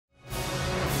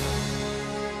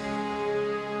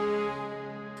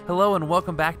Hello and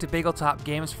welcome back to Bageltop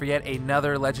Games for yet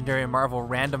another Legendary Marvel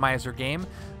Randomizer game.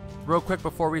 Real quick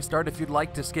before we start, if you'd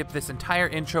like to skip this entire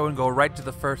intro and go right to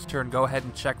the first turn, go ahead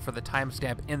and check for the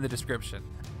timestamp in the description.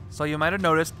 So you might have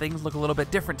noticed things look a little bit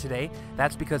different today.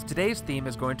 That's because today's theme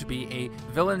is going to be a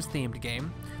villains themed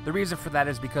game. The reason for that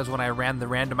is because when I ran the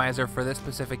randomizer for this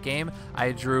specific game,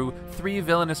 I drew 3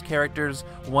 villainous characters,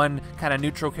 1 kind of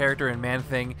neutral character in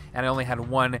Man-Thing, and I only had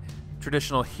 1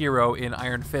 traditional hero in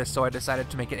Iron Fist, so I decided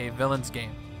to make it a villains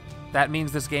game. That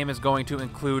means this game is going to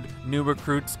include new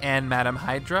recruits and Madam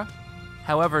Hydra.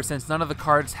 However, since none of the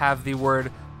cards have the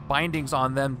word bindings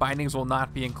on them, bindings will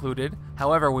not be included.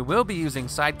 However, we will be using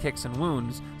sidekicks and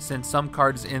wounds, since some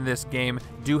cards in this game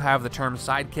do have the term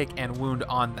sidekick and wound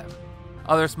on them.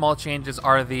 Other small changes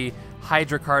are the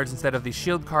Hydra cards instead of the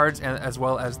shield cards, and as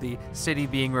well as the city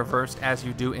being reversed as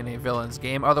you do in a villains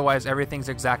game. Otherwise, everything's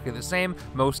exactly the same.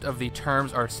 Most of the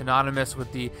terms are synonymous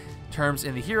with the terms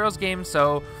in the heroes game,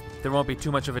 so there won't be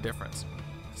too much of a difference.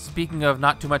 Speaking of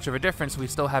not too much of a difference, we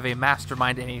still have a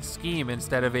mastermind and a scheme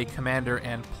instead of a commander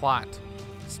and plot.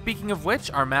 Speaking of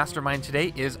which, our mastermind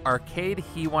today is Arcade.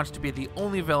 He wants to be the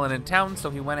only villain in town, so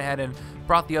he went ahead and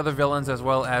brought the other villains as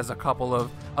well as a couple of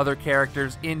other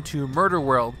characters into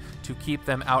Murderworld to keep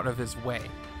them out of his way.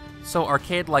 So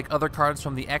Arcade, like other cards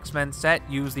from the X-Men set,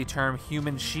 use the term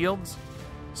human shields.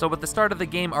 So at the start of the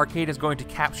game, Arcade is going to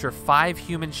capture 5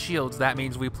 human shields. That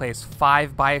means we place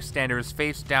 5 bystanders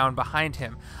face down behind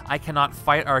him. I cannot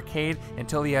fight Arcade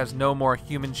until he has no more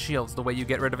human shields. The way you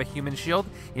get rid of a human shield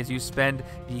is you spend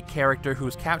the character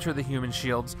who's captured the human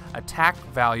shield's attack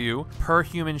value per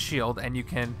human shield, and you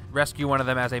can rescue one of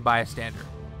them as a bystander.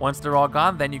 Once they're all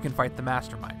gone, then you can fight the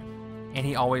Mastermind. And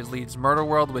he always leads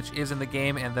Murderworld, which is in the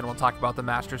game, and then we'll talk about the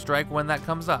Master Strike when that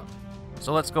comes up.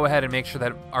 So let's go ahead and make sure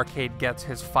that Arcade gets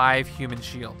his 5 human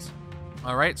shields.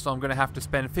 Alright, so I'm going to have to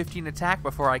spend 15 attack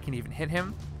before I can even hit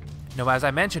him. Now, as I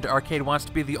mentioned, Arcade wants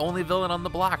to be the only villain on the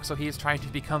block, so he is trying to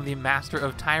become the master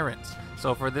of Tyrants.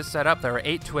 So for this setup, there are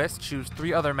 8 twists, choose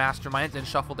 3 other masterminds, and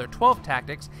shuffle their 12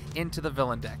 tactics into the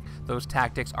villain deck. Those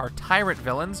tactics are Tyrant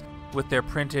villains with their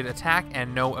printed attack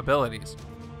and no abilities.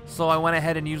 So I went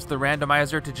ahead and used the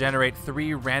randomizer to generate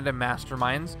 3 random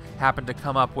masterminds, happened to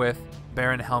come up with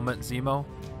Baron Helmut Zemo,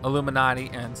 Illuminati,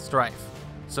 and Strife.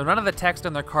 So none of the text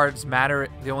on their cards matter,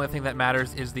 the only thing that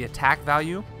matters is the attack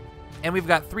value. And we've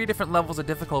got 3 different levels of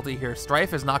difficulty here.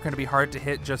 Strife is not going to be hard to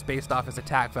hit just based off his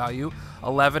attack value.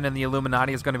 11 in the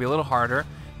Illuminati is going to be a little harder.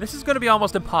 This is going to be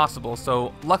almost impossible,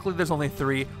 so luckily there's only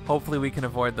 3. Hopefully we can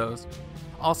avoid those.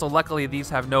 Also, luckily these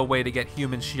have no way to get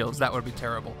human shields. That would be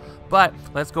terrible. But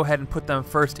let's go ahead and put them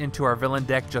first into our villain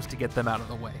deck just to get them out of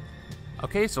the way.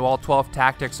 Okay, so all 12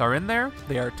 tactics are in there.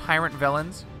 They are Tyrant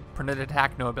villains, printed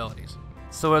attack, no abilities.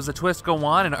 So as the twists go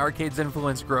on and Arcade's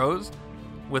influence grows,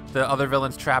 with the other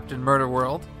villains trapped in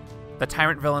Murderworld, the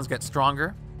Tyrant villains get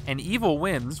stronger, and evil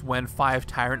wins when 5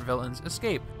 Tyrant villains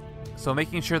escape. So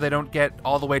making sure they don't get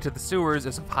all the way to the sewers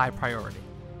is of high priority.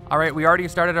 Alright, we already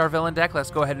started our villain deck.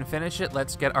 Let's go ahead and finish it.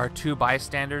 Let's get our 2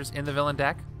 bystanders in the villain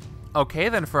deck. Okay,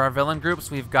 then for our villain groups,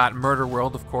 we've got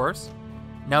Murderworld, of course.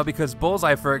 Now, because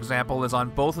Bullseye, for example, is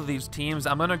on both of these teams,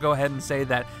 I'm going to go ahead and say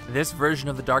that this version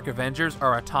of the Dark Avengers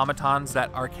are automatons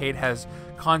that Arcade has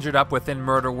conjured up within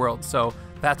Murderworld. So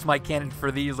that's my canon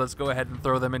for these. Let's go ahead and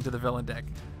throw them into the villain deck.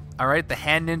 Alright, the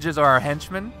Hand Ninjas are our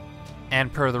henchmen.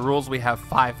 And per the rules, we have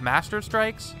 5 Master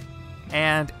Strikes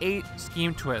and 8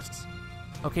 Scheme Twists.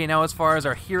 Okay, now as far as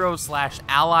our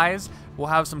heroes/allies, we'll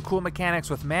have some cool mechanics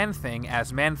with Man-Thing,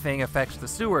 as Man-Thing affects the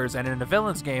sewers, and in a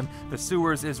villain's game, the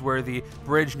sewers is where the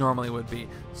bridge normally would be.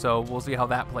 So we'll see how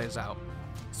that plays out.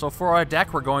 So for our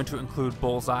deck, we're going to include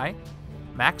Bullseye,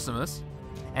 Maximus,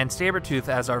 and Sabretooth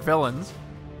as our villains,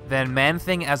 then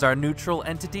Man-Thing as our neutral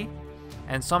entity,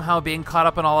 and somehow being caught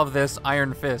up in all of this,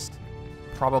 Iron Fist.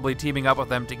 Probably teaming up with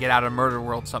them to get out of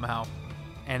Murderworld somehow.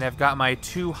 And I've got my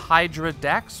 2 Hydra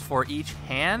decks for each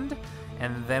hand,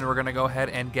 and then we're going to go ahead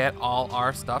and get all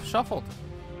our stuff shuffled.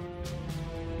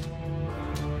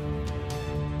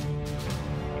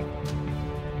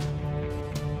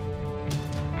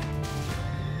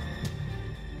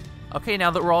 Okay,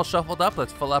 now that we're all shuffled up,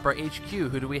 let's fill up our HQ.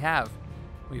 Who do we have?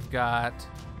 We've got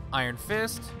Iron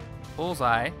Fist,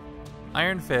 Bullseye,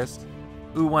 Iron Fist,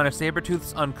 one of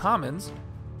Sabretooth's uncommons,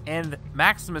 and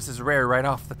Maximus is rare right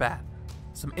off the bat.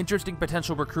 Some interesting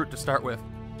potential recruit to start with.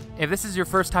 If this is your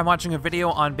first time watching a video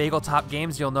on Bageltop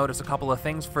Games, you'll notice a couple of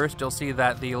things. First, you'll see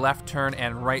that the left turn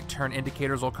and right turn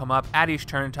indicators will come up at each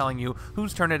turn, telling you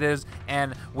whose turn it is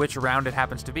and which round it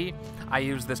happens to be. I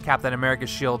use this Captain America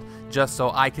shield just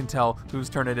so I can tell whose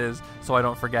turn it is, so I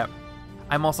don't forget.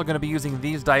 I'm also going to be using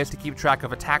these dice to keep track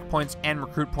of attack points and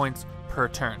recruit points per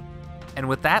turn. And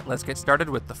with that, let's get started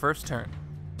with the first turn.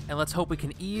 And let's hope we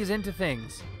can ease into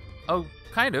things. Oh,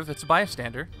 kind of, it's a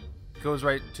bystander. Goes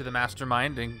right to the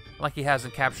Mastermind, and like he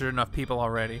hasn't captured enough people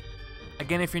already.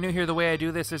 Again, if you're new here, the way I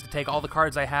do this is to take all the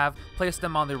cards I have, place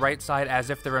them on the right side as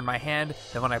if they're in my hand,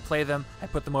 then when I play them, I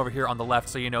put them over here on the left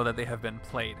so you know that they have been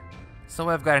played. So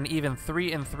I've got an even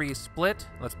 3-3 split.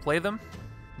 Let's play them.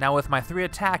 Now with my 3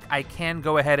 attack, I can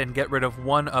go ahead and get rid of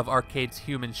one of Arcade's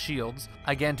human shields.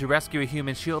 Again, to rescue a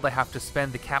human shield, I have to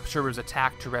spend the capturer's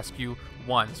attack to rescue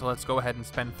one. So let's go ahead and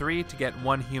spend 3 to get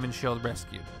one human shield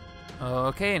rescued.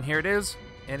 Okay, and here it is.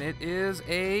 And it is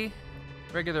a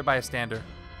regular bystander.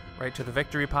 Right to the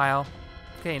victory pile.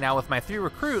 Okay, now with my 3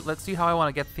 recruit, let's see how I want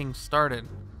to get things started.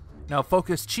 Now,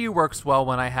 Focus Chi works well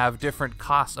when I have different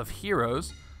costs of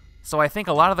heroes. So I think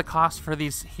a lot of the costs for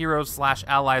these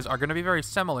heroes/allies are going to be very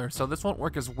similar, so this won't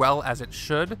work as well as it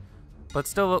should, but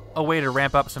still a way to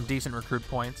ramp up some decent recruit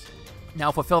points.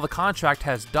 Now, Fulfill the Contract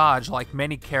has dodge like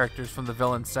many characters from the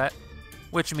villain set,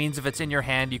 which means if it's in your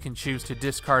hand, you can choose to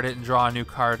discard it and draw a new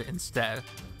card instead.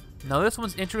 Now this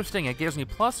one's interesting. It gives me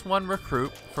 +1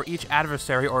 recruit for each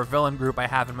adversary or villain group I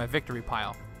have in my victory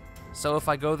pile. So if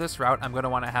I go this route, I'm going to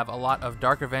want to have a lot of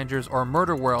Dark Avengers or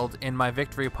Murderworld in my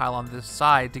victory pile on this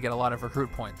side to get a lot of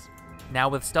recruit points. Now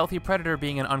with Stealthy Predator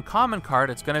being an uncommon card,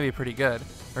 it's going to be pretty good.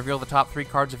 Reveal the top 3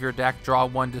 cards of your deck, draw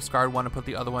 1, discard 1, and put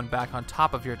the other one back on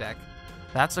top of your deck.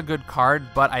 That's a good card,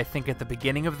 but I think at the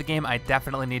beginning of the game, I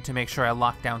definitely need to make sure I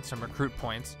lock down some recruit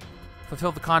points.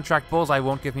 Fulfill the Contract Bullseye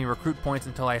won't give me recruit points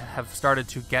until I have started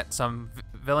to get some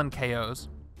villain KOs.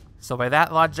 So by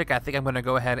that logic, I think I'm going to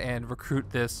go ahead and recruit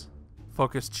this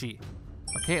Focus Chi.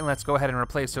 Okay, and let's go ahead and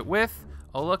replace it with,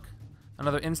 oh look,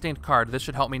 another Instinct card. This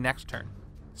should help me next turn.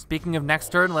 Speaking of next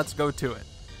turn, let's go to it.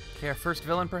 Okay, our first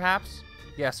villain perhaps?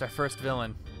 Yes, our first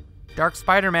villain. Dark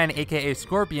Spider-Man, aka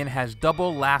Scorpion, has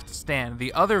double Last Stand.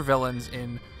 The other villains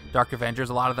in Dark Avengers,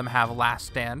 a lot of them have Last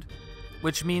Stand,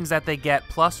 which means that they get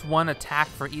 +1 attack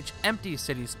for each empty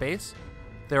city space.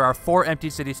 There are 4 empty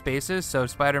city spaces, so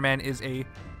Spider-Man is a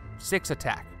 6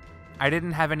 attack. I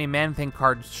didn't have any Man-Thing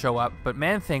cards show up, but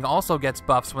Man-Thing also gets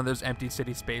buffs when there's empty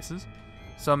city spaces,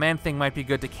 so Man-Thing might be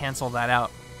good to cancel that out.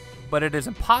 But it is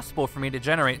impossible for me to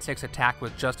generate 6 attack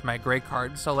with just my gray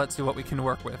cards, so let's see what we can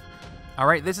work with.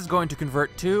 Alright, this is going to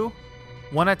convert to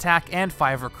 1 attack and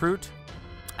 5 recruit.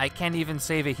 I can't even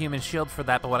save a human shield for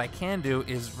that, but what I can do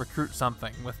is recruit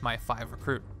something with my 5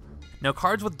 recruit. Now,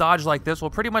 cards with dodge like this will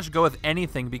pretty much go with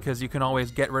anything because you can always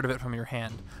get rid of it from your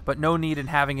hand, but no need in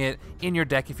having it in your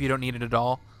deck if you don't need it at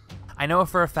all. I know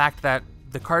for a fact that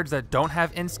the cards that don't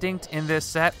have Instinct in this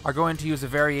set are going to use a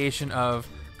variation of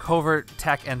Covert,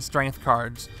 Tech, and Strength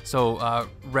cards, so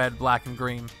red, black, and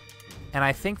green. And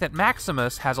I think that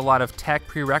Maximus has a lot of Tech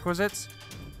prerequisites,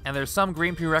 and there's some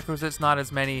green prerequisites, not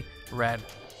as many red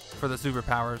for the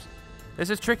superpowers. This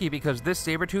is tricky because this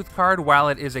Sabretooth card, while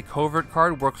it is a covert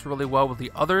card, works really well with the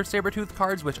other Sabretooth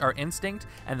cards, which are Instinct,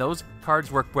 and those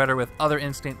cards work better with other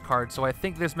Instinct cards, so I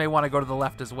think this may want to go to the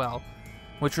left as well,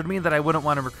 which would mean that I wouldn't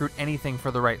want to recruit anything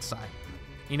for the right side.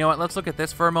 You know what, let's look at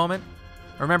this for a moment.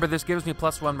 Remember, this gives me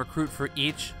 +1 recruit for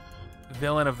each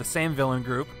villain of the same villain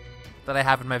group that I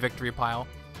have in my victory pile.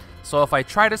 So if I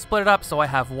try to split it up so I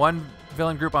have one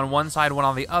villain group on one side, one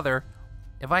on the other,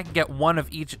 if I can get one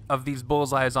of each of these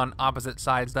bullseyes on opposite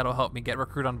sides, that'll help me get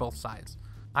recruit on both sides.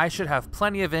 I should have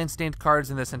plenty of Instinct cards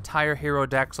in this entire hero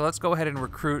deck, so let's go ahead and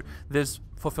recruit this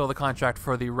Fulfill the Contract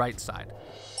for the right side,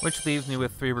 which leaves me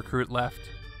with 3 recruit left.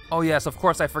 Oh yes, of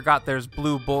course I forgot there's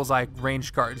blue Bullseye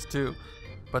range cards too,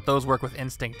 but those work with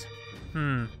Instinct.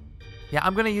 Yeah,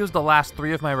 I'm going to use the last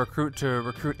 3 of my recruit to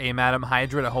recruit a Madam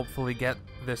Hydra to hopefully get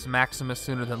this Maximus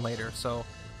sooner than later, so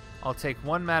I'll take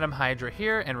 1 Madam Hydra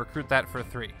here and recruit that for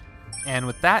 3. And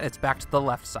with that, it's back to the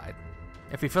left side.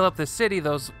 If we fill up this city,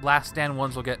 those Last Stand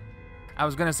ones will get, I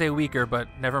was going to say weaker, but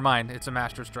never mind, it's a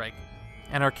Master Strike.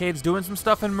 And Arcade's doing some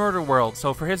stuff in Murderworld,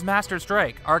 so for his Master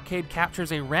Strike, Arcade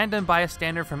captures a random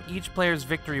bystander from each player's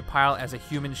victory pile as a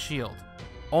human shield.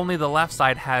 Only the left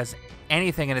side has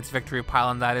anything in its victory pile,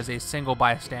 and that is a single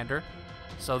bystander.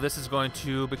 So this is going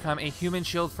to become a human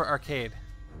shield for Arcade.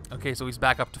 Okay, so he's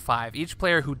back up to 5. Each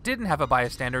player who didn't have a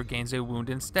bystander gains a wound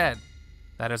instead.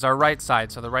 That is our right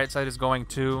side, so the right side is going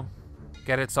to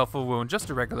get itself a wound, just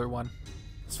a regular one.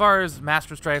 As far as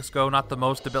Master Strikes go, not the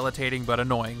most debilitating, but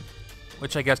annoying,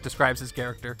 which I guess describes his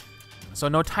character. So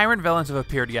no Tyrant villains have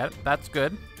appeared yet, that's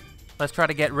good. Let's try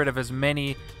to get rid of as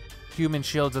many human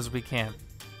shields as we can.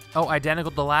 Oh,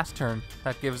 identical to last turn.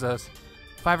 That gives us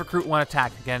 5 recruit, 1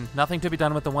 attack. Again, nothing to be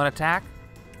done with the 1 attack,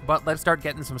 but let's start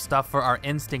getting some stuff for our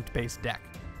Instinct-based deck.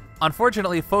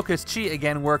 Unfortunately, Focus Chi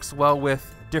again works well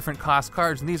with different cost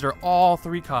cards, and these are all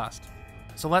 3 cost.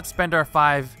 So let's spend our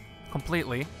 5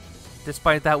 completely.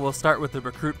 Despite that, we'll start with the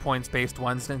recruit points based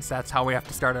ones since that's how we have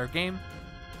to start our game.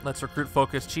 Let's recruit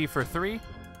Focus Chi for 3.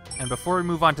 And before we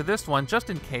move on to this one, just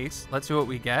in case, let's see what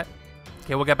we get.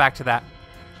 Okay, we'll get back to that.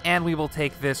 And we will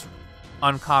take this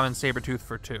uncommon Sabretooth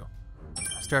for 2.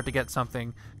 Start to get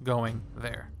something going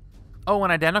there. Oh,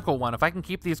 an identical one. If I can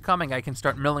keep these coming, I can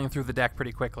start milling through the deck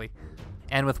pretty quickly.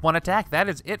 And with 1 attack, that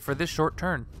is it for this short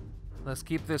turn. Let's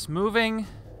keep this moving.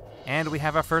 And we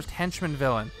have our first Henchman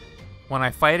villain. When I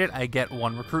fight it, I get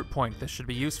 1 recruit point. This should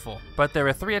be useful. But they're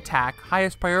a 3 attack.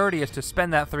 Highest priority is to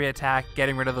spend that 3 attack,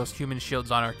 getting rid of those human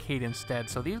shields on Arcade instead.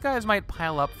 So these guys might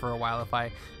pile up for a while if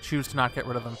I choose to not get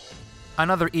rid of them.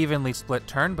 Another evenly split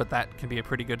turn, but that can be a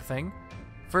pretty good thing.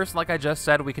 First, like I just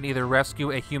said, we can either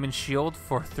rescue a human shield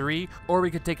for 3, or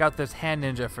we could take out this hand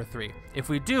ninja for 3. If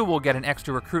we do, we'll get an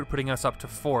extra recruit, putting us up to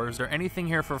 4. Is there anything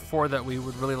here for 4 that we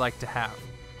would really like to have?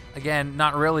 Again,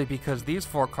 not really, because these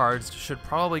 4 cards should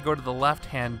probably go to the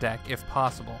left-hand deck if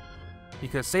possible.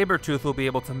 Because Sabretooth will be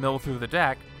able to mill through the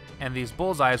deck, and these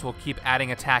Bullseyes will keep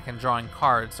adding attack and drawing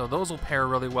cards, so those will pair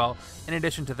really well in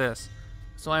addition to this.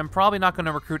 So I'm probably not going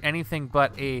to recruit anything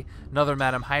but another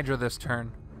Madam Hydra this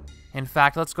turn. In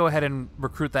fact, let's go ahead and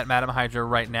recruit that Madam Hydra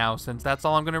right now, since that's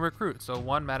all I'm going to recruit. So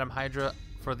 1 Madam Hydra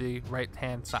for the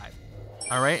right-hand side.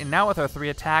 Alright, and now with our 3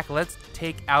 attack, let's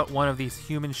take out one of these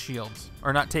human shields.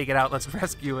 Or not take it out, let's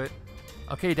rescue it.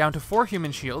 Okay, down to 4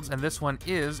 human shields, and this one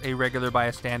is a regular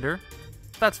bystander.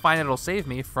 That's fine, it'll save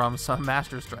me from some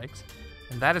Master Strikes.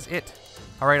 And that is it.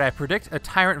 Alright, I predict a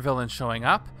Tyrant villain showing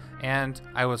up, and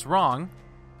I was wrong,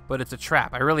 but it's a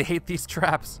trap. I really hate these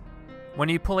traps. When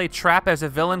you pull a trap as a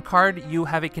villain card, you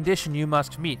have a condition you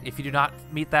must meet. If you do not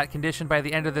meet that condition by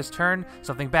the end of this turn,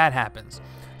 something bad happens.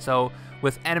 So,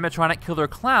 with animatronic killer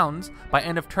clowns, by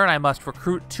end of turn I must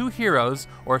recruit 2 heroes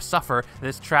or suffer.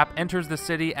 This trap enters the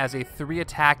city as a 3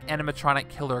 attack animatronic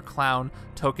killer clown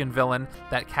token villain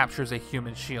that captures a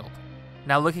human shield.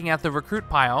 Now looking at the recruit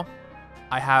pile,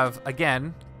 I have,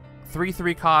 again, 3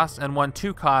 3 costs and 1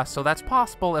 2 costs, so that's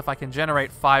possible if I can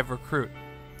generate 5 recruit.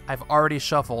 I've already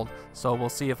shuffled, so we'll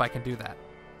see if I can do that.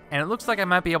 And it looks like I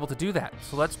might be able to do that,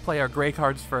 so let's play our gray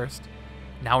cards first.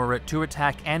 Now we're at 2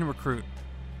 attack and recruit.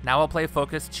 Now I'll play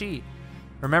Focus Chi.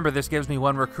 Remember, this gives me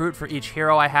 1 recruit for each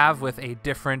hero I have with a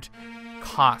different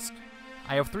cost.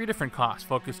 I have 3 different costs.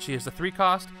 Focus Chi is a 3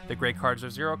 cost, the gray cards are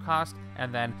 0 cost,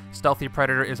 and then Stealthy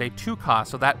Predator is a 2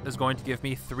 cost, so that is going to give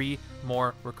me 3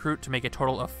 more recruit to make a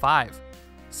total of 5.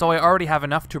 So I already have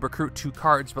enough to recruit 2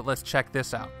 cards, but let's check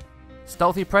this out.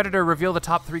 Stealthy Predator, reveal the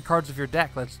top 3 cards of your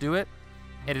deck. Let's do it.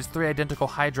 It is 3 identical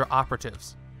Hydra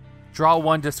operatives. Draw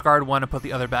 1, discard 1, and put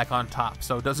the other back on top.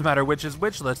 So it doesn't matter which is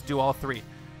which, let's do all 3.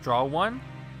 Draw 1,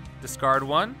 discard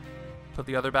 1, put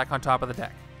the other back on top of the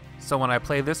deck. So when I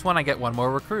play this one, I get 1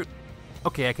 more recruit.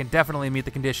 Okay, I can definitely meet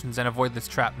the conditions and avoid this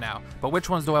trap now, but which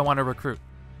ones do I want to recruit?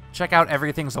 Check out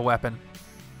Everything's a Weapon.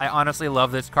 I honestly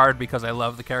love this card because I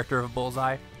love the character of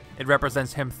Bullseye. It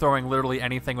represents him throwing literally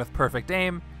anything with perfect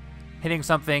aim, hitting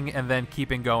something, and then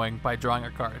keeping going by drawing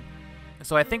a card.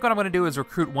 So I think what I'm going to do is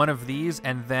recruit 1 of these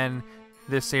and then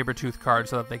this Sabretooth card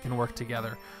so that they can work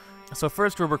together. So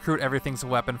first we'll recruit Everything's a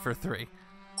Weapon for 3.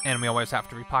 And we always have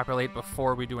to repopulate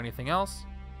before we do anything else.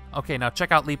 Okay, now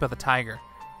check out Leap of the Tiger.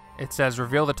 It says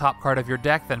reveal the top card of your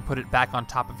deck, then put it back on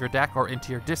top of your deck or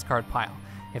into your discard pile.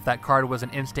 If that card was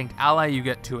an instinct ally, you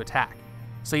get 2 attack.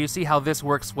 So you see how this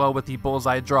works well with the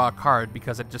Bullseye draw a card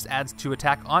because it just adds 2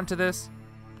 attack onto this.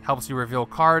 Helps you reveal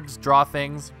cards, draw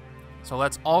things. So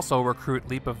let's also recruit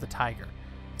Leap of the Tiger.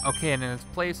 Okay, and in its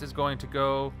place is going to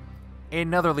go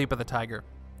another Leap of the Tiger.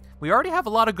 We already have a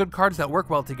lot of good cards that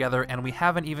work well together, and we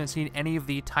haven't even seen any of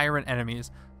the Tyrant enemies.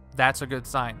 That's a good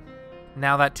sign.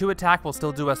 Now that 2 attack will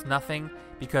still do us nothing,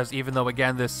 because even though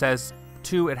again this says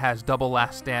 2, it has double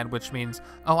last stand, which means,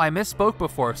 oh, I misspoke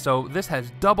before, so this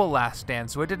has double last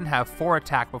stand, so it didn't have 4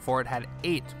 attack before, it had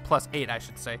 8, plus 8 I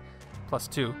should say, plus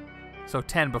 2. So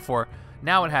 10 before.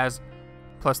 Now it has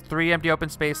plus 3 empty open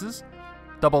spaces,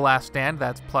 double last stand,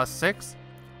 that's plus 6.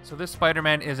 So this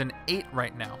Spider-Man is an 8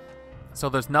 right now. So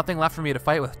there's nothing left for me to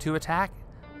fight with 2 attack,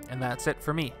 and that's it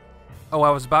for me. Oh, I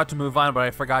was about to move on, but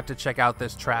I forgot to check out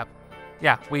this trap.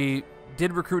 Yeah, we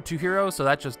did recruit 2 heroes, so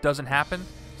that just doesn't happen.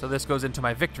 So this goes into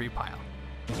my victory pile,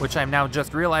 which I'm now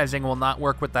just realizing will not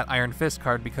work with that Iron Fist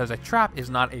card because a trap is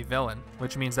not a villain,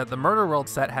 which means that the Murderworld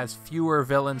set has fewer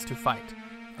villains to fight.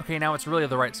 Okay, now it's really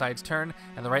the right side's turn,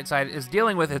 and the right side is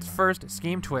dealing with its first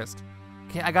scheme twist.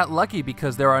 Okay, I got lucky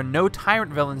because there are no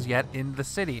Tyrant villains yet in the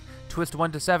city. Twist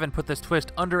 1 to 7, put this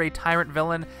twist under a Tyrant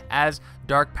villain. As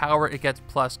Dark Power, it gets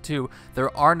 +2.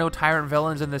 There are no Tyrant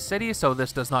villains in the city, so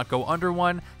this does not go under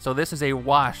 1. So this is a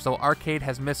wash, so Arcade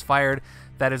has misfired.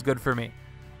 That is good for me.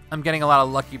 I'm getting a lot of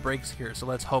lucky breaks here, so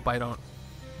let's hope I don't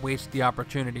waste the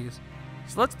opportunities.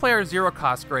 So let's play our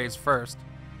 0-cost Greys first.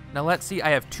 Now let's see, I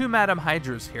have 2 Madam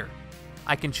Hydras here.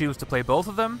 I can choose to play both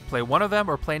of them, play one of them,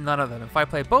 or play none of them. If I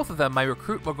play both of them, my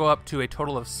recruit will go up to a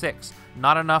total of 6.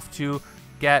 Not enough to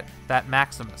get that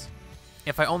Maximus.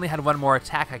 If I only had one more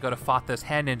attack, I could have fought this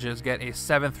Hand Ninjas, get a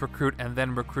 7th recruit, and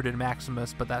then recruited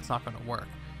Maximus, but that's not going to work.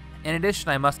 In addition,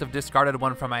 I must have discarded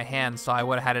one from my hand, so I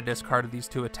would have had to discard these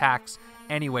 2 attacks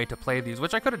anyway to play these,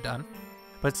 which I could have done.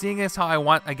 But seeing as how I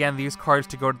want, again, these cards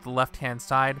to go to the left-hand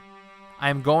side,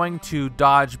 I'm going to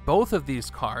dodge both of these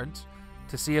cards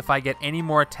to see if I get any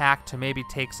more attack to maybe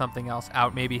take something else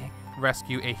out, maybe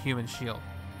rescue a human shield.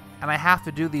 And I have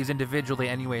to do these individually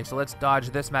anyway, so let's dodge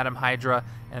this Madam Hydra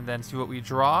and then see what we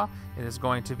draw. It is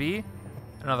going to be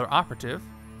another operative,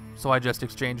 so I just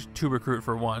exchanged 2 recruit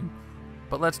for 1.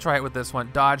 But let's try it with this one.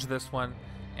 Dodge this one,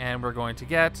 and we're going to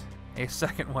get a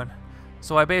second one.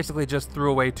 So I basically just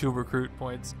threw away 2 recruit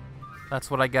points.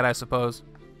 That's what I get, I suppose.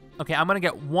 Okay, I'm going to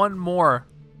get one more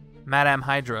Madame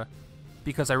Hydra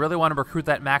because I really want to recruit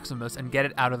that Maximus and get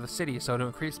it out of the city. So to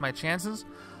increase my chances,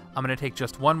 I'm going to take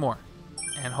just one more.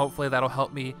 And hopefully that'll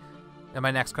help me in my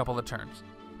next couple of turns.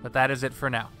 But that is it for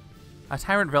now. A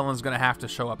Tyrant villain is going to have to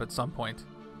show up at some point.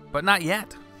 But not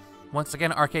yet. Once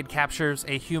again, Arcade captures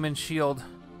a human shield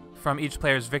from each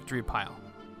player's victory pile.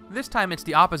 This time it's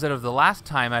the opposite of the last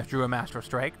time I drew a Master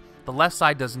Strike. The left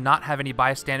side does not have any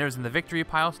bystanders in the victory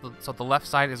pile, so the left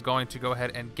side is going to go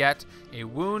ahead and get a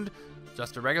wound,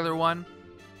 just a regular one.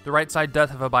 The right side does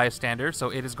have a bystander, so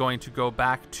it is going to go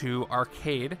back to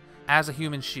Arcade as a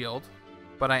human shield,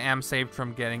 but I am saved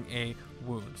from getting a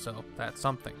wound, so that's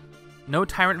something. No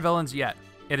Tyrant villains yet.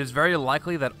 It is very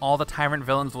likely that all the Tyrant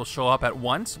villains will show up at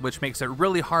once, which makes it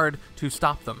really hard to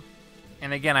stop them.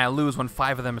 And again, I lose when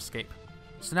 5 of them escape.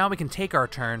 So now we can take our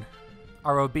turn.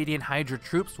 Our Obedient Hydra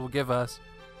troops will give us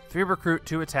 3 recruit,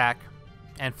 2 attack,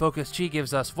 and Focus Chi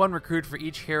gives us 1 recruit for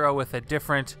each hero with a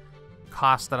different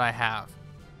cost that I have.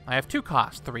 I have 2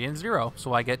 costs, 3 and 0,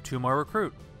 so I get 2 more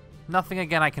recruit. Nothing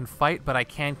again I can fight, but I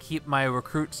can keep my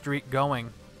recruit streak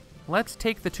going. Let's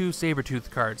take the 2 Sabretooth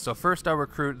cards. So first I'll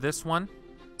recruit this one,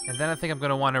 and then I think I'm going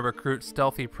to want to recruit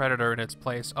Stealthy Predator in its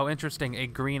place. Oh, interesting, a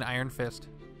green Iron Fist.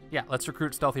 Yeah, let's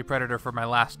recruit Stealthy Predator for my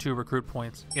last 2 recruit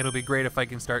points. It'll be great if I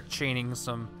can start chaining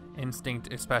some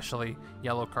Instinct, especially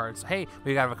yellow cards. Hey,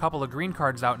 we got a couple of green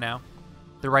cards out now.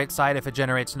 The right side, if it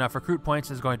generates enough recruit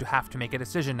points, is going to have to make a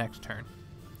decision next turn.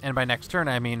 And by next turn,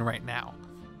 I mean right now.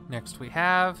 Next we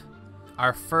have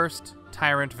our first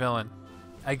Tyrant villain.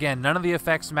 Again, none of the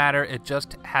effects matter, it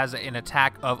just has an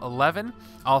attack of 11.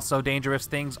 Also, dangerous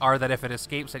things are that if it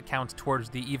escapes, it counts towards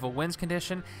the evil wins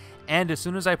condition. And as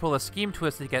soon as I pull a Scheme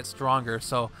Twist, it gets stronger.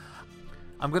 So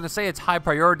I'm going to say it's high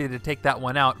priority to take that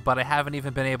one out, but I haven't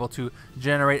even been able to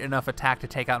generate enough attack to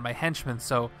take out my Henchmen,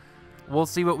 so we'll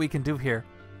see what we can do here.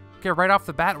 Okay, right off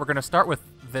the bat, we're going to start with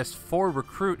this 4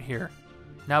 recruit here.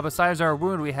 Now, besides our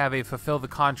wound, we have a Fulfill the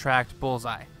Contract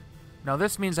Bullseye. Now,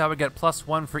 this means I would get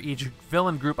 +1 for each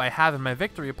villain group I have in my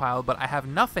victory pile, but I have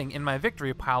nothing in my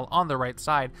victory pile on the right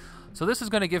side. So this is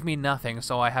going to give me nothing,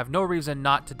 so I have no reason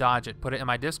not to dodge it. Put it in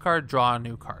my discard, draw a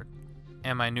new card.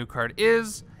 And my new card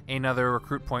is another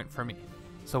recruit point for me.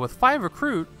 So with 5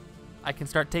 recruit, I can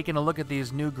start taking a look at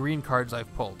these new green cards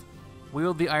I've pulled.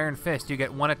 Wield the Iron Fist. You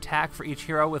get 1 attack for each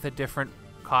hero with a different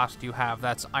cost you have.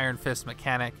 That's Iron Fist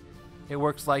mechanic. It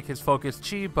works like his Focus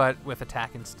Chi, but with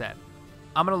attack instead.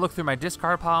 I'm going to look through my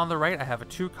discard pile on the right. I have a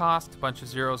 2 cost, a bunch of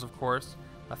zeros of course,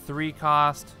 a 3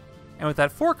 cost, and with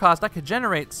that 4 cost, I could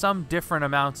generate some different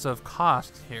amounts of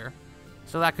cost here.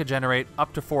 So that could generate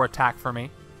up to 4 attack for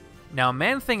me. Now,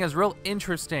 Man-Thing is real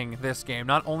interesting this game,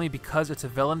 not only because it's a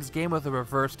villain's game with a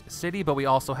reversed city, but we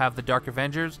also have the Dark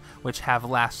Avengers, which have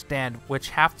Last Stand, which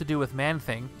have to do with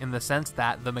Man-Thing in the sense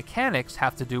that the mechanics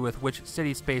have to do with which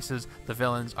city spaces the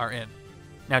villains are in.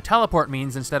 Now, teleport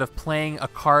means instead of playing a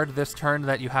card this turn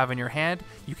that you have in your hand,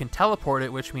 you can teleport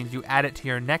it, which means you add it to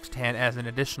your next hand as an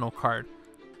additional card.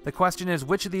 The question is,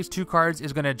 which of these 2 cards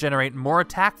is going to generate more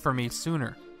attack for me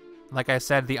sooner? Like I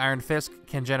said, the Iron Fist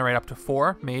can generate up to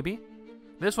 4, maybe.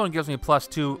 This one gives me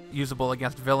 +2 usable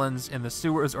against villains in the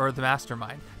sewers or the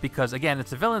Mastermind, because again,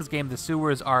 it's a villain's game, the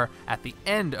sewers are at the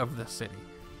end of the city,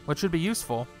 which should be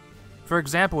useful. For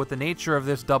example, with the nature of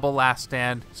this double Last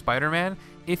Stand Spider-Man,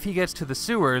 if he gets to the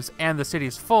sewers and the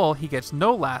city's full, he gets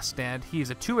no Last Stand, he's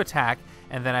a 2 attack,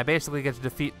 and then I basically get to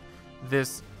defeat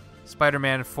this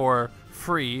Spider-Man for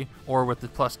free, or with the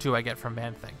 +2 I get from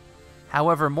Man-Thing.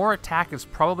 However, more attack is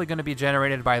probably going to be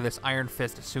generated by this Iron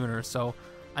Fist sooner, so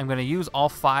I'm going to use all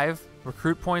 5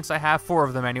 recruit points I have, 4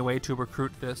 of them anyway, to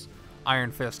recruit this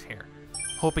Iron Fist here.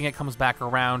 Hoping it comes back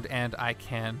around and I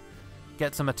can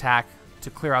get some attack to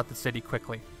clear out the city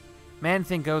quickly.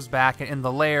 Man-Thing goes back, and in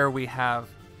the lair we have,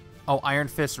 oh, Iron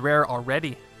Fist rare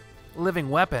already. Living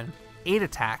Weapon, 8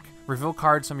 attack. Reveal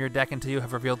cards from your deck until you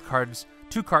have revealed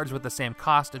 2 cards with the same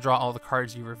cost to draw all the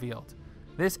cards you revealed.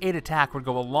 This 8 attack would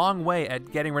go a long way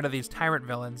at getting rid of these Tyrant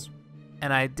villains,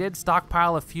 and I did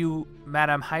stockpile a few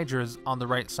Madame Hydras on the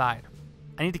right side.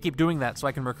 I need to keep doing that so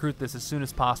I can recruit this as soon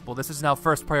as possible. This is now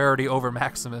first priority over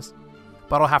Maximus,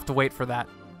 but I'll have to wait for that.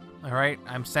 Alright,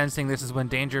 I'm sensing this is when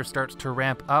danger starts to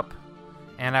ramp up,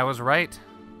 and I was right.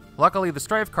 Luckily, the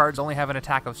Strife cards only have an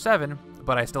attack of 7,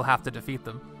 but I still have to defeat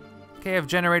them. Okay, I've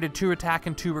generated 2 attack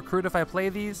and 2 recruit if I play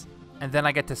these, and then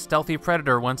I get to Stealthy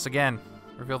Predator once again.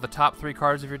 Reveal the top 3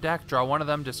 cards of your deck, draw one of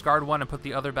them, discard one, and put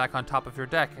the other back on top of your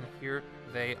deck, and here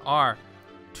they are.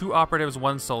 2 operatives,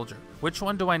 1 soldier. Which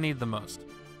one do I need the most?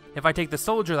 If I take the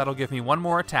soldier, that'll give me 1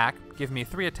 more attack, give me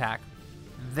 3 attack.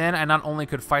 Then I not only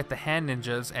could fight the hand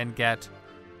ninjas and get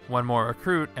 1 more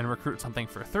recruit and recruit something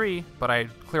for 3, but I'd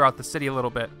clear out the city a little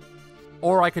bit.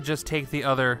 Or I could just take the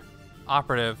other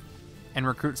operative and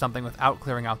recruit something without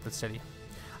clearing out the city.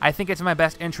 I think it's in my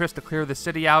best interest to clear the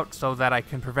city out so that I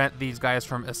can prevent these guys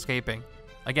from escaping.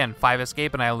 Again, 5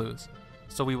 escape and I lose.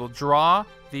 So we will draw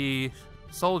the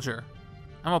soldier.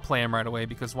 I'm going to play him right away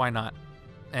because why not?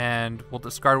 And we'll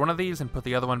discard one of these and put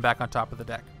the other one back on top of the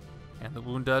deck. And the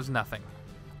wound does nothing.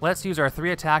 Let's use our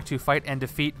 3 attack to fight and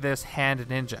defeat this hand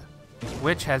ninja,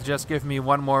 which has just given me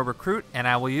 1 more recruit, and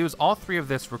I will use all 3 of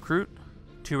this recruit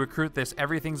to recruit this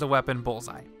Everything's a Weapon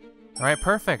Bullseye. Alright,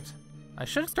 perfect. I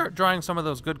should start drawing some of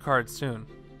those good cards soon.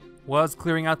 Was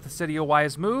clearing out the city a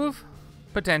wise move?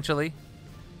 Potentially.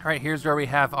 Alright, here's where we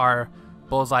have our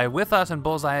Bullseye with us and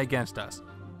Bullseye against us.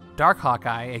 Dark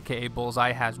Hawkeye, aka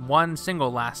Bullseye, has 1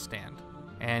 single last stand,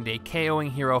 and a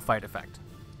KOing hero fight effect.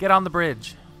 Get on the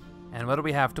bridge. And what do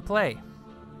we have to play?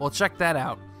 Well, check that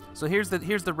out. So here's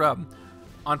the rub.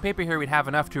 On paper here, we'd have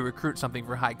enough to recruit something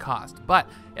for high cost, but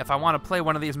if I want to play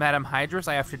one of these Madame Hydras,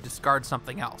 I have to discard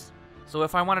something else. So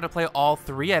if I wanted to play all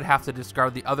 3, I'd have to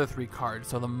discard the other 3 cards.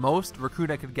 So the most recruit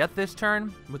I could get this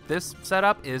turn with this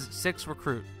setup is 6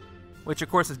 recruit, which of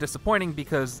course is disappointing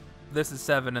because this is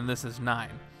 7 and this is 9.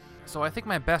 So I think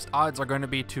my best odds are going to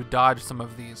be to dodge some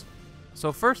of these.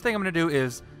 So first thing I'm going to do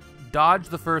is dodge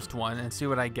the first one and see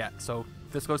what I get. So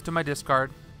this goes to my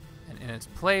discard, and in its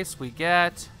place we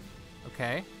get,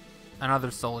 okay, another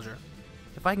soldier.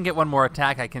 If I can get 1 more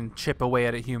attack, I can chip away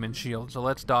at a human shield. So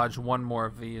let's dodge 1 more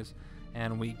of these,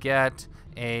 and we get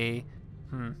an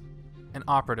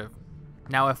operative.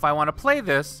 Now if I want to play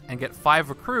this and get 5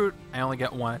 recruit, I only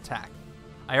get 1 attack.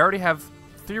 I already have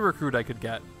 3 recruit I could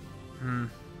get.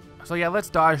 So yeah, let's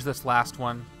dodge this last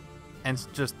one and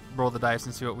just roll the dice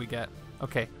and see what we get.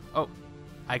 Okay. Oh,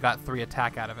 I got 3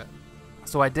 attack out of it.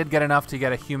 So I did get enough to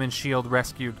get a human shield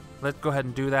rescued. Let's go ahead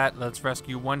and do that. Let's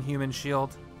rescue 1 human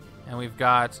shield. And we've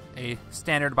got a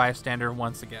standard bystander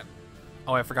once again.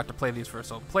 Oh, I forgot to play these first.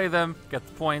 So play them, get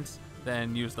the points,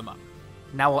 then use them up.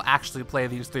 Now we'll actually play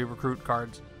these 3 recruit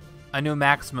cards. A new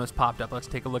Maximus popped up. Let's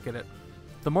take a look at it.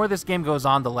 The more this game goes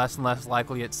on, the less and less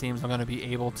likely it seems I'm going to be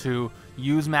able to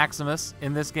use Maximus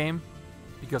in this game,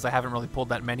 because I haven't really pulled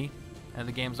that many, and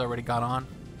the game's already got on.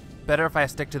 Better if I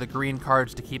stick to the green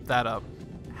cards to keep that up.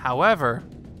 However,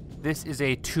 this is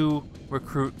a 2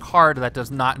 recruit card that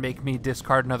does not make me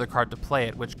discard another card to play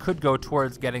it, which could go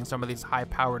towards getting some of these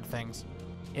high-powered things.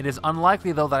 It is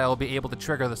unlikely, though, that I will be able to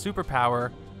trigger the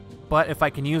superpower, but if I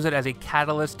can use it as a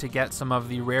catalyst to get some of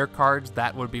the rare cards,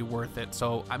 that would be worth it.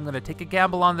 So I'm going to take a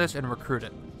gamble on this and recruit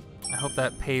it. I hope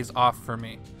that pays off for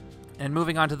me. And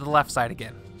moving on to the left side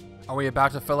again. Are we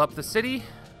about to fill up the city?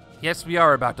 Yes, we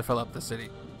are about to fill up the city.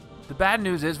 The bad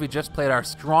news is we just played our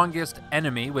strongest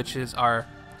enemy, which is our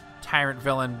tyrant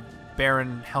villain,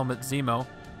 Baron Helmut Zemo.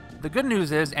 The good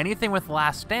news is anything with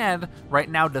Last Stand right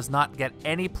now does not get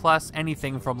any plus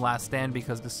anything from Last Stand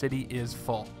because the city is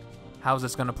full. How's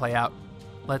this going to play out?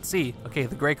 Let's see. Okay,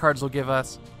 the gray cards will give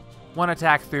us 1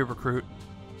 attack, 3 recruit.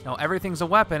 Now, Everything's a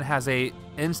Weapon has a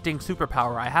instinct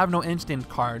superpower. I have no instinct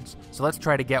cards, so let's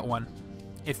try to get one.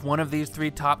 If one of these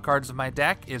 3 top cards of my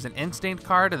deck is an instinct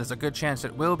card, and there's a good chance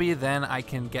it will be, then I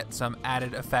can get some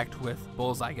added effect with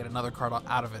Bullseye, get another card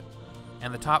out of it.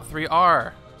 And the top 3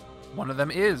 are, one of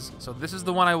them is, so this is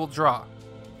the one I will draw.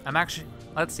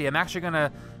 Let's see, I'm actually going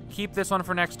to keep this one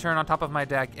for next turn on top of my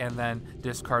deck and then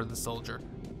discard the soldier.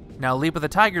 Now Leap of the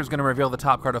Tiger is going to reveal the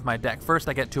top card of my deck. First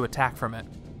I get to attack from it.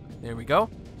 There we go.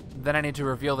 Then I need to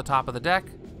reveal the top of the deck.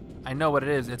 I know what it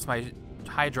is, it's my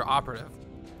Hydra Operative.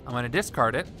 I'm going to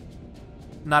discard it.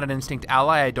 Not an instinct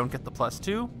ally, I don't get the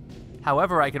 +2.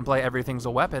 However, I can play Everything's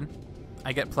a Weapon.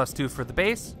 I get +2 for the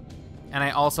base, and I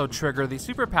also trigger the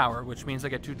superpower, which means I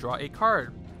get to draw a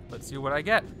card. Let's see what I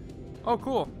get. Oh,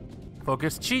 cool.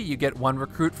 Focus Cheat, you get 1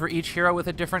 recruit for each hero with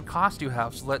a different cost you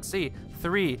have. So let's see,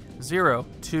 3, 0,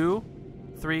 2,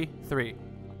 3, 3.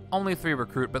 Only 3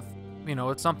 recruit, but you know,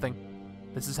 it's something.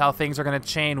 This is how things are gonna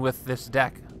chain with this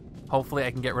deck. Hopefully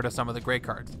I can get rid of some of the gray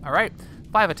cards. All right,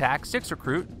 5 attack, 6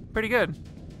 recruit, pretty good.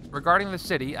 Regarding the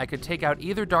city, I could take out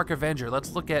either Dark Avenger.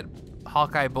 Let's look at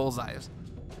Hawkeye Bullseyes.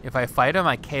 If I fight him,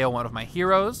 I KO one of my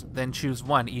heroes, then choose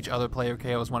 1. Each other player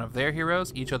KOs one of their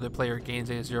heroes. Each other player gains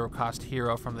a 0-cost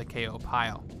hero from the KO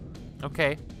pile.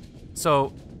 Okay,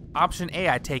 so option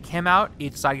A, I take him out.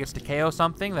 Each side gets to KO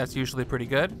something. That's usually pretty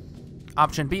good.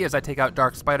 Option B is I take out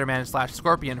Dark Spider-Man /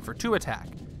 Scorpion for 2 attack.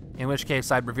 In which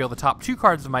case, I'd reveal the top 2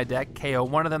 cards of my deck, KO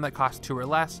one of them that costs 2 or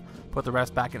less, put the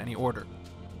rest back in any order.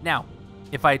 Now,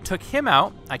 if I took him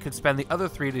out, I could spend the other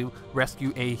 3 to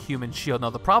rescue a human shield.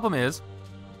 Now, the problem is,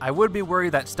 I would be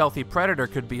worried that Stealthy Predator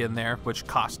could be in there, which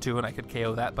costs 2, and I could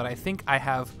KO that, but I think I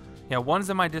have, one's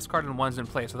in my discard and one's in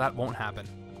play, so that won't happen.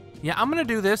 Yeah, I'm going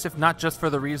to do this, if not just for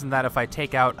the reason that if I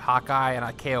take out Hawkeye and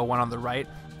I KO one on the right,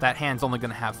 that hand's only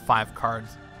going to have 5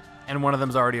 cards. And one of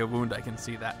them's already a wound, I can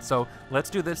see that. So let's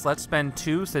do this. Let's spend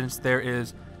 2 since there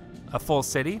is a full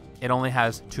city. It only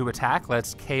has 2 attack.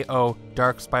 Let's KO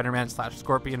Dark Spider-Man /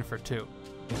 Scorpion for 2.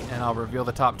 And I'll reveal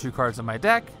the top 2 cards of my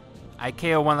deck. I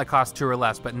KO one that costs 2 or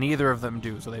less, but neither of them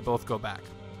do, so they both go back.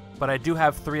 But I do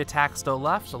have 3 attacks still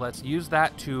left, so let's use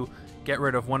that to get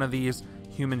rid of one of these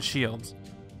human shields.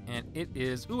 And it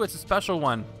is, ooh, it's a special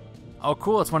one. Oh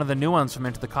cool, it's one of the new ones from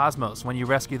Into the Cosmos. When you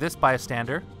rescue this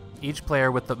bystander, each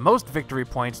player with the most victory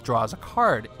points draws a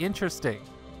card. Interesting.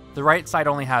 The right side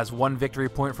only has 1 victory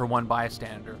point for 1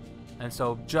 bystander. And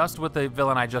so just with the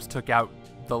villain I just took out,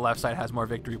 the left side has more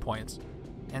victory points.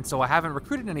 And so I haven't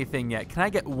recruited anything yet. Can I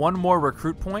get 1 more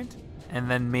recruit point? And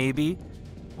then maybe,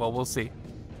 well, we'll see.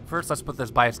 First, let's put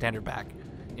this bystander back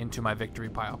into my victory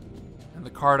pile. And the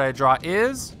card I draw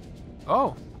is,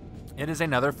 oh, it is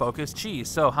another Focus Cheese.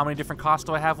 So how many different costs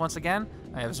do I have once again?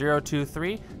 I have 0, 2,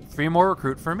 3. 3 more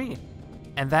recruit for me.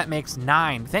 And that makes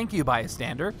 9. Thank you,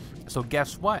 bystander. So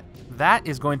guess what? That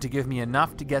is going to give me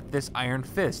enough to get this Iron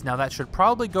Fist. Now that should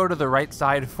probably go to the right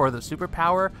side for the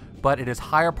superpower, but it is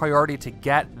higher priority to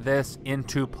get this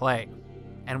into play.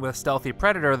 And with Stealthy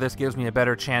Predator, this gives me a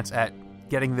better chance at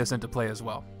getting this into play as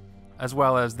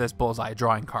well as this Bullseye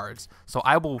drawing cards. So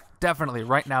I will definitely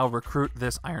right now recruit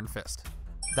this Iron Fist.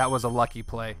 That was a lucky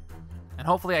play. And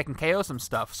hopefully I can KO some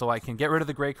stuff so I can get rid of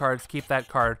the gray cards, keep that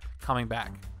card coming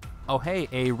back. Oh hey,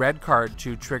 a red card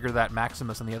to trigger that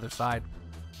Maximus on the other side.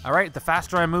 Alright, the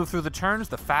faster I move through the turns,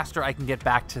 the faster I can get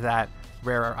back to that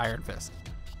rarer Iron Fist.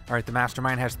 Alright, the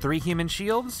Mastermind has 3 human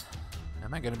shields.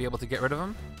 Am I going to be able to get rid of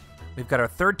them? We've got our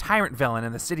 3rd Tyrant villain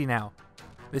in the city now.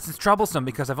 This is troublesome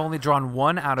because I've only drawn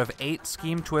 1 out of 8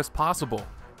 scheme twists possible.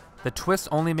 The twists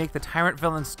only make the Tyrant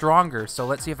villain stronger, so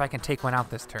let's see if I can take one out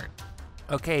this turn.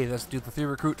 Okay, let's do the 3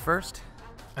 recruit first,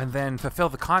 and then fulfill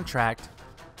the contract.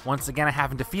 Once again, I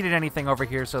haven't defeated anything over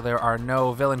here, so there are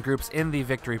no villain groups in the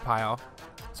victory pile.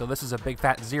 So this is a big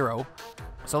fat 0.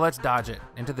 So let's dodge it.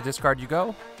 Into the discard you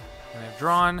go, and I've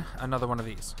drawn another one of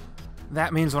these.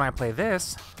 That means when I play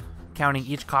this, counting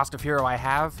each cost of hero I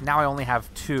have, now I only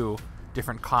have 2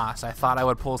 different costs. I thought I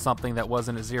would pull something that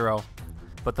wasn't a 0,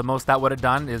 but the most that would have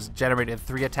done is generated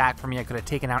 3 attack for me. I could have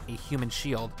taken out a human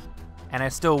shield, and I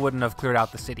still wouldn't have cleared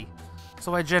out the city.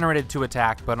 So I generated 2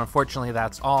 attack, but unfortunately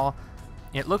that's all.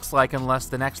 It looks like, unless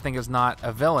the next thing is not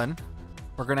a villain,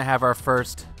 we're going to have our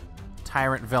first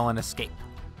Tyrant villain escape.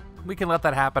 We can let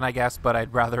that happen, I guess, but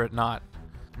I'd rather it not.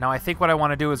 Now I think what I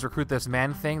want to do is recruit this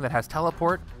man thing that has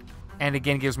teleport, and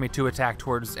again gives me 2 attack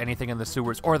towards anything in the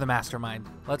sewers or the Mastermind.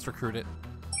 Let's recruit it.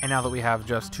 And now that we have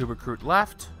just 2 recruit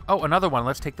left, oh, another one.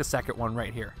 Let's take the second one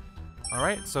right here. All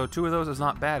right, so 2 of those is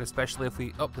not bad, especially if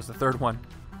we, oh, there's a 3rd one.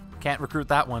 Can't recruit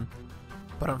that one.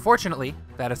 But unfortunately,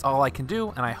 that is all I can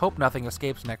do, and I hope nothing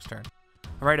escapes next turn.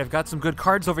 All right, I've got some good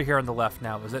cards over here on the left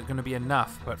now. Is it going to be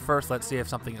enough? But first, let's see if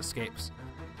something escapes.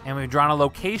 And we've drawn a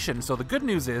location, so the good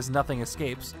news is nothing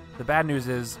escapes. The bad news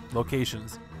is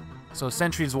locations. So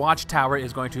Sentry's Watchtower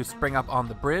is going to spring up on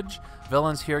the bridge.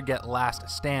 Villains here get last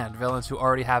stand. Villains who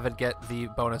already have it get the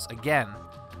bonus again.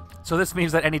 So this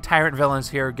means that any Tyrant villains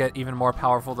here get even more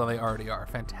powerful than they already are.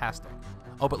 Fantastic.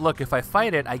 Oh, but look, if I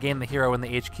fight it, I gain the hero in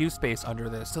the HQ space under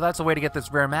this. So that's a way to get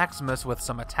this rare Maximus with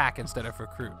some attack instead of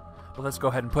recruit. Well, let's go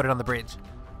ahead and put it on the bridge.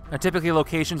 Now, typically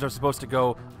locations are supposed to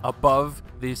go above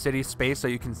the city space so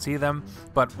you can see them,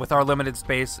 but with our limited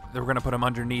space, we're going to put them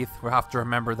underneath. We'll have to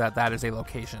remember that that is a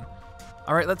location.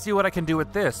 All right, let's see what I can do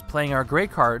with this. Playing our gray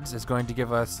cards is going to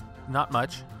give us not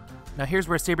much. Now, here's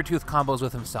where Sabretooth combos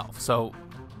with himself. So,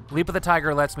 Leap of the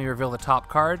Tiger lets me reveal the top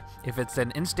card. If it's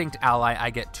an instinct ally, I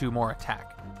get 2 more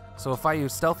attack. So if I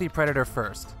use Stealthy Predator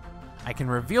first, I can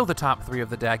reveal the top 3 of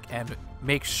the deck and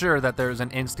make sure that there's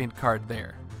an instinct card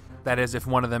there. That is, if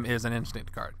one of them is an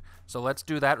instinct card. So let's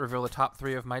do that, reveal the top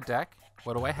 3 of my deck.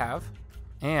 What do I have?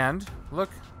 And, look,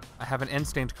 I have an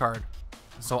instinct card.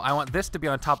 So I want this to be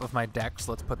on top of my deck,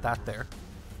 so let's put that there,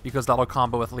 because that'll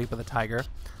combo with Leap of the Tiger.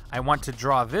 I want to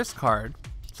draw this card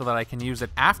so that I can use it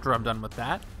after I'm done with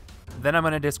that. Then I'm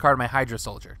going to discard my Hydra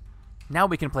Soldier. Now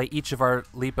we can play each of our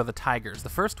Leap of the Tigers. The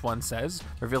first one says,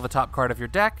 reveal the top card of your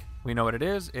deck. We know what it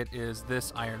is. It is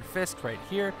this Iron Fist right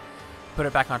here. Put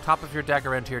it back on top of your deck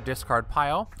or into your discard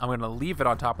pile. I'm going to leave it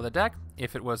on top of the deck.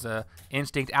 If it was a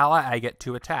instinct ally, I get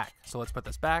 2 attack. So let's put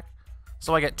this back.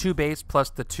 So I get 2 base plus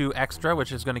the 2 extra,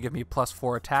 which is going to give me plus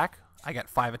 4 attack. I get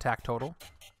 5 attack total.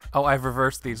 Oh, I've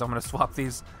reversed these. I'm going to swap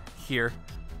these here.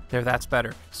 There, that's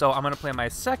better. So I'm going to play my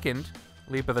second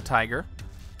Leap of the Tiger,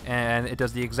 and it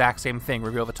does the exact same thing.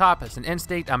 Reveal the top. It's an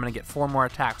instinct. I'm going to get 4 more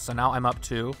attacks. So now I'm up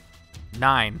to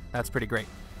 9. That's pretty great.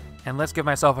 And let's give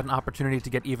myself an opportunity to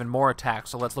get even more attacks.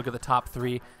 So let's look at the top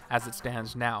 3 as it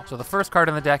stands now. So the first card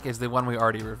in the deck is the one we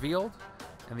already revealed,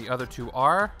 and the other 2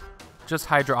 are just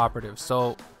Hydra Operatives.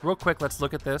 So real quick, let's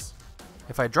look at this.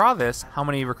 If I draw this, how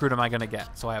many recruit am I going to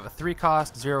get? So I have a 3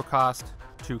 cost, 0 cost,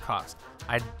 2 cost.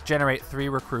 I generate 3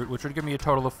 recruit, which would give me a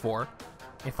total of 4.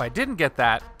 If I didn't get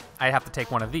that, I'd have to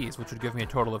take one of these, which would give me a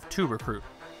total of 2 recruit.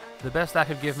 The best that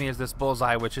could give me is this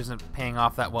Bullseye, which isn't paying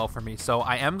off that well for me. So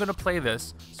I am going to play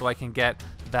this so I can get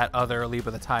that other Leap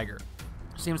of the Tiger.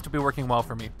 Seems to be working well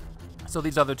for me. So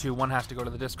these other 2, one has to go to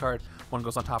the discard, one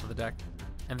goes on top of the deck.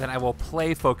 And then I will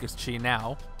play Focus Chi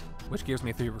now, which gives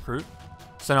me 3 recruit.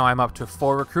 So now I'm up to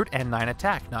 4 recruit and 9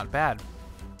 attack. Not bad.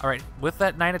 All right, with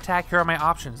that 9 attack, here are my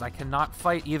options. I cannot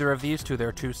fight either of these 2.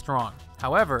 They're too strong.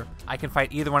 However, I can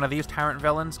fight either one of these Tyrant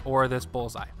villains or this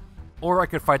Bullseye. Or I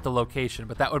could fight the location,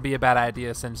 but that would be a bad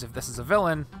idea since if this is a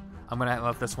villain, I'm going to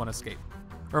let this one escape.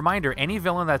 Reminder, any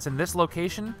villain that's in this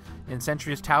location in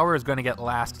Sentry's Tower is going to get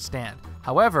Last Stand.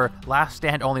 However, Last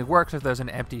Stand only works if there's an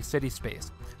empty city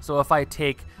space. So if I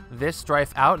take this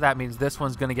Strife out, that means this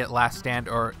one's going to get Last Stand,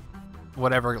 or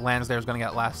whatever lands there is going to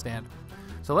get Last Stand.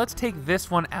 So let's take this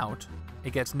one out.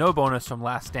 It gets no bonus from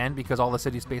Last Stand because all the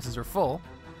city spaces are full,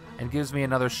 and gives me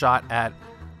another shot at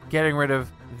getting rid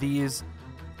of these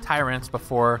Tyrants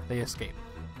before they escape.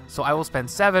 So I will spend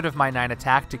 7 of my 9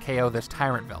 attack to KO this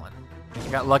Tyrant villain. If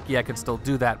I got lucky, I could still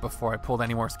do that before I pulled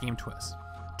any more Scheme Twists.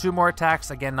 2 more attacks,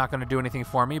 again, not going to do anything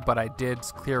for me, but I did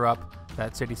clear up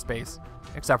that city space,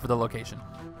 except for the location.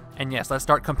 And yes, let's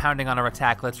start compounding on our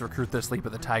attack. Let's recruit this Leap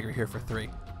of the Tiger here for 3.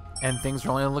 And things are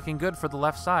only looking good for the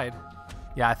left side.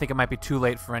 Yeah, I think it might be too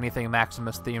late for anything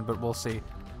Maximus themed, but we'll see.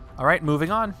 All right, moving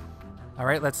on. All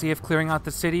right, let's see if clearing out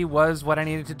the city was what I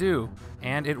needed to do.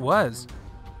 And it was.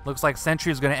 Looks like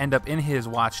Sentry is going to end up in his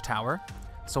watchtower.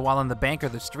 So while in the bank or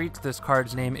the streets, this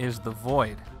card's name is the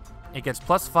Void. It gets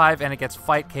 +5 and it gets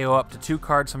Fight KO up to 2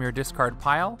 cards from your discard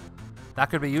pile. That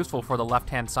could be useful for the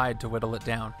left-hand side to whittle it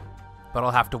down. But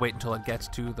I'll have to wait until it gets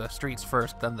to the streets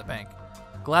first, then the bank.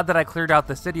 Glad that I cleared out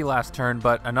the city last turn,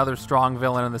 but another strong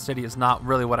villain in the city is not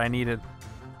really what I needed.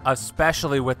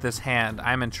 Especially with this hand,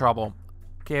 I'm in trouble.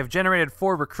 Okay, I've generated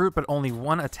 4 recruit, but only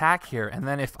 1 attack here. And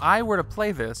then if I were to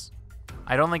play this,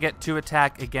 I'd only get 2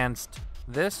 attack against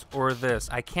this or this.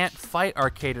 I can't fight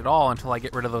Arcade at all until I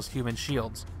get rid of those human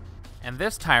shields. And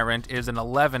this Tyrant is an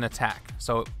 11 attack,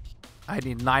 so I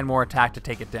need 9 more attack to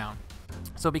take it down.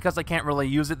 So because I can't really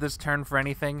use it this turn for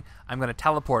anything, I'm going to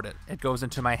teleport it. It goes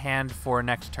into my hand for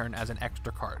next turn as an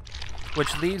extra card,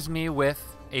 which leaves me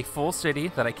with a full city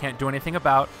that I can't do anything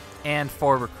about and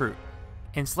 4 recruit.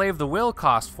 Enslave the Will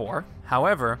costs 4,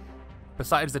 however,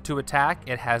 besides the 2 attack,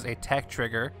 it has a tech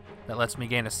trigger that lets me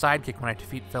gain a sidekick when I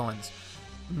defeat villains.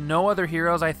 No other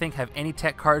heroes, I think, have any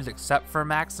tech cards except for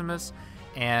Maximus,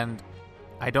 and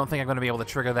I don't think I'm going to be able to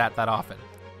trigger that often.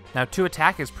 Now, 2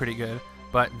 attack is pretty good,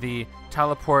 but the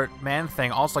teleport man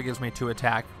thing also gives me 2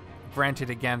 attack, granted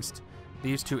against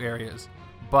these 2 areas,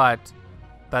 but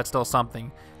that's still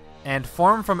something. And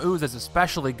Form from Ooze is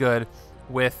especially good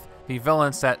with the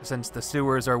villain set, since the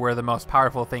sewers are where the most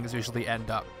powerful things usually end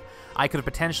up. I could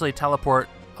potentially teleport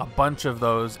a bunch of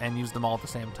those and use them all at the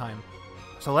same time.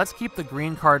 So let's keep the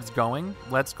green cards going.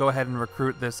 Let's go ahead and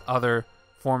recruit this other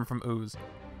Form from Ooze.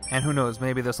 And who knows,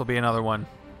 maybe this will be another one.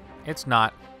 It's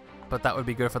not. but that would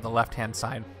be good for the left-hand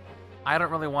side. I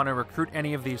don't really want to recruit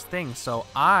any of these things, so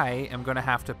I am going to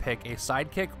have to pick a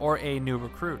sidekick or a new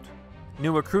recruit.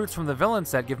 New recruits from the villain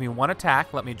set give me 1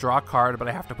 attack, let me draw a card, but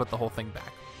I have to put the whole thing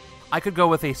back. I could go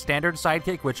with a standard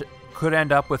sidekick, which could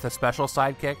end up with a special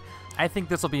sidekick. I think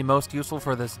this will be most useful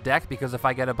for this deck because if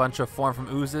I get a bunch of form from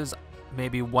oozes,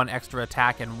 maybe 1 extra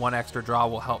attack and 1 extra draw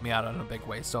will help me out in a big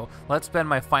way. So let's spend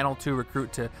my final 2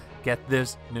 recruit to get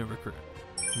this new recruit.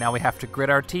 Now we have to grit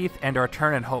our teeth, end our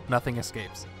turn, and hope nothing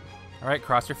escapes. Alright,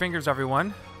 cross your fingers,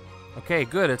 everyone. Okay,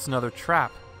 good, it's another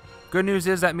trap. Good news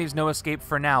is that means no escape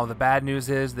for now. The bad news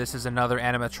is this is another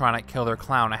animatronic killer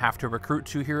clown. I have to recruit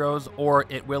 2 heroes or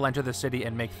it will enter the city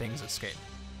and make things escape.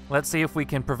 Let's see if we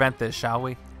can prevent this, shall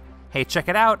we? Hey, check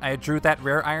it out, I drew that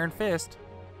rare Iron Fist.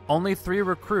 Only 3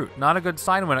 recruit, not a good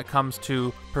sign when it comes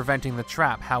to preventing the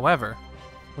trap. However,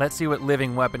 let's see what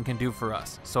Living Weapon can do for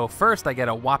us. So first I get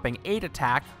a whopping 8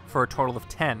 attack for a total of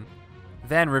 10.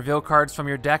 Then reveal cards from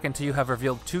your deck until you have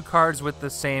revealed 2 cards with the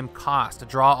same cost.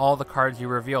 Draw all the cards you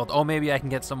revealed. Oh, maybe I can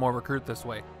get some more recruit this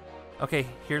way. Okay,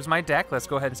 here's my deck. Let's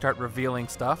go ahead and start revealing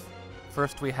stuff.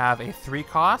 First we have a 3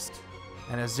 cost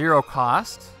and a 0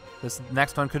 cost. This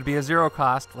next one could be a 0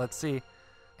 cost, let's see,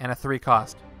 and a 3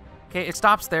 cost. Okay, it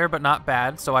stops there, but not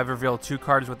bad. So I've revealed 2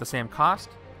 cards with the same cost.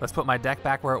 Let's put my deck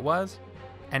back where it was.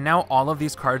 And now all of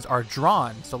these cards are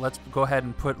drawn. So let's go ahead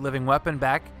and put Living Weapon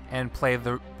back and play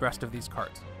the rest of these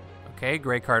cards. Okay,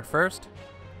 gray card first,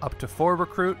 up to 4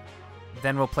 recruit,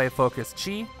 then we'll play Focus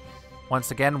Chi.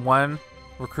 Once again, 1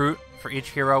 recruit for each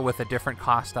hero with a different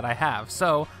cost that I have.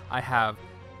 So I have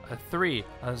a 3,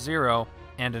 a 0,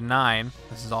 and a 9.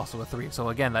 This is also a 3. So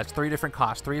again, that's 3 different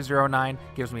costs. 3, 0, 9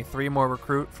 gives me 3 more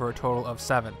recruit for a total of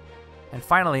 7. And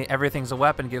finally, Everything's a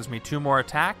Weapon gives me 2 more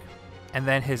attack. And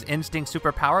then his Instinct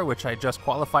superpower, which I just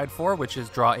qualified for, which is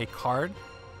draw a card.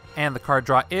 And the card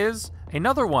draw is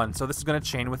another one, so this is going to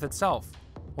chain with itself.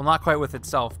 Well, not quite with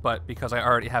itself, but because I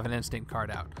already have an Instinct card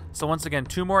out. So once again,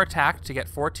 2 more attack to get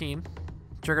 14.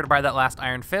 Triggered by that last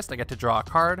Iron Fist, I get to draw a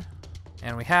card.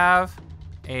 And we have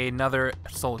another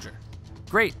soldier.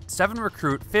 Great, 7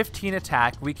 recruit, 15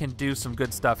 attack, we can do some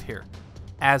good stuff here.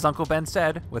 As Uncle Ben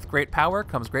said, with great power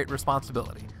comes great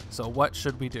responsibility. So what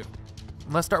should we do?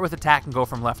 Let's start with attack and go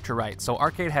from left to right. So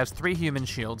Arcade has 3 human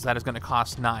shields, that is going to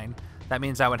cost 9. That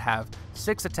means I would have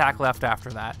 6 attack left after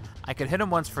that. I could hit him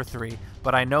once for 3,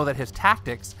 but I know that his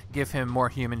tactics give him more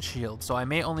human shield, so I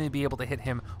may only be able to hit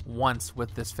him once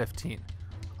with this 15.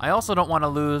 I also don't want to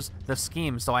lose the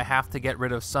scheme, so I have to get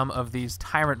rid of some of these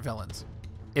tyrant villains.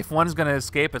 If one's going to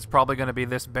escape, it's probably going to be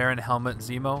this Baron Helmet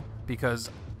Zemo, because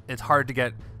it's hard to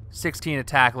get 16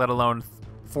 attack, let alone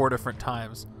 4 different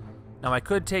times. Now I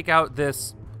could take out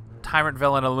this tyrant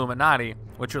villain Illuminati,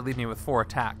 which would leave me with 4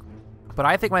 attack. But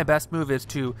I think my best move is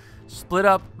to split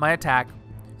up my attack,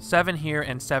 7 here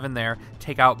and 7 there,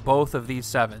 take out both of these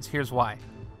 7s. Here's why.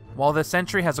 While the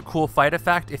Sentry has a cool fight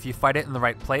effect, if you fight it in the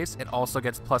right place, it also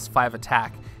gets +5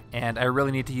 attack, and I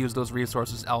really need to use those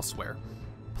resources elsewhere.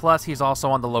 Plus, he's also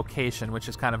on the location, which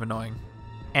is kind of annoying.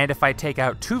 And if I take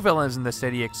out 2 villains in the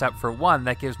city except for 1,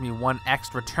 that gives me 1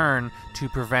 extra turn to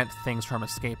prevent things from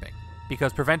escaping.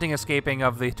 Because preventing escaping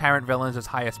of the tyrant villains is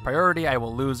highest priority, I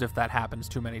will lose if that happens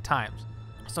too many times.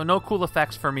 So no cool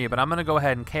effects for me, but I'm going to go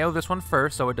ahead and KO this one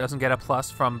first so it doesn't get a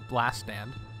plus from Last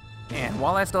Stand. And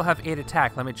while I still have 8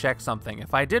 attack, let me check something.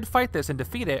 If I did fight this and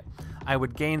defeat it, I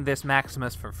would gain this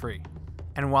Maximus for free.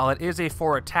 And while it is a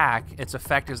 4 attack, its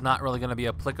effect is not really going to be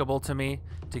applicable to me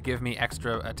to give me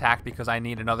extra attack because I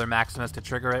need another Maximus to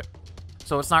trigger it.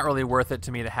 So it's not really worth it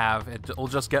to me to have. It will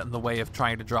just get in the way of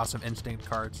trying to draw some Instinct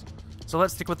cards. So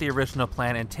let's stick with the original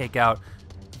plan and take out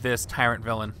this tyrant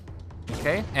villain.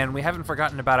 Okay, and we haven't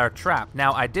forgotten about our trap.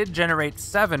 Now, I did generate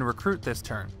 7 recruit this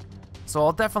turn, so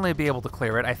I'll definitely be able to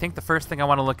clear it. I think the first thing I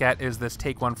want to look at is this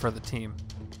take 1 for the team.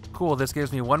 Cool, this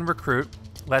gives me 1 recruit,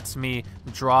 lets me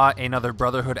draw another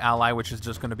Brotherhood ally, which is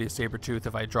just going to be a Sabretooth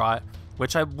if I draw it,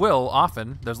 which I will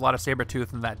often. There's a lot of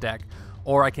Sabretooth in that deck.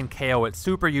 Or I can KO it,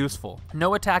 super useful.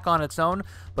 No attack on its own,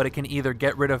 but it can either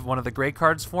get rid of one of the gray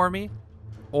cards for me,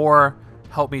 or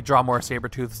help me draw more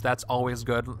Sabretooths. That's always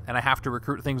good. And I have to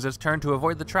recruit things this turn to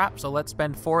avoid the trap, so let's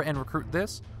spend 4 and recruit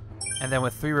this. And then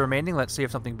with 3 remaining, let's see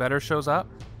if something better shows up.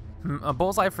 A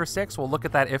Bullseye for 6, we'll look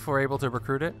at that if we're able to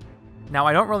recruit it. Now,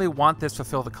 I don't really want this to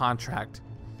fulfill the contract,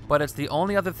 but it's the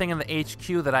only other thing in the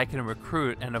HQ that I can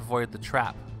recruit and avoid the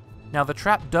trap. Now, the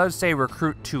trap does say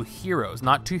recruit 2 heroes,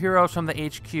 not 2 heroes from the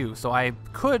HQ, so I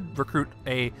could recruit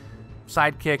a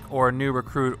sidekick or new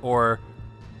recruit or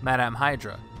Madame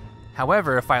Hydra.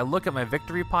 However, if I look at my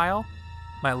victory pile,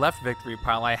 my left victory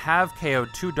pile, I have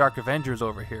KO'd 2 Dark Avengers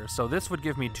over here, so this would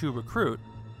give me 2 recruit,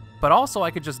 but also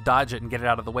I could just dodge it and get it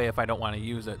out of the way if I don't want to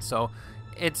use it. So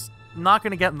it's not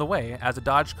going to get in the way as a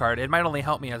dodge card. It might only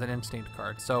help me as an instinct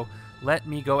card. So let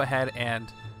me go ahead and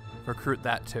recruit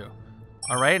that too.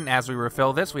 All right, and as we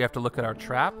refill this, we have to look at our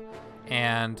trap.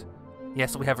 And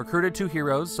yes, we have recruited 2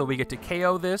 heroes, so we get to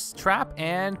KO this trap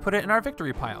and put it in our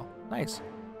victory pile. Nice.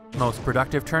 Most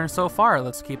productive turn so far.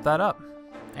 Let's keep that up.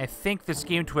 I think the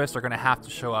scheme twists are going to have to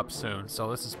show up soon,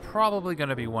 so this is probably going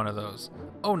to be one of those.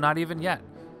 Oh, not even yet.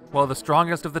 Well, the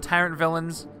strongest of the Tyrant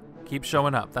villains keep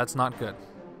showing up. That's not good.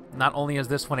 Not only is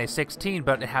this one a 16,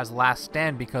 but it has Last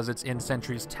Stand because it's in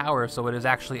Sentry's Tower, so it is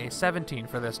actually a 17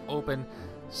 for this open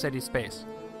city space.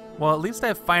 Well, at least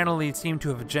I've finally seemed to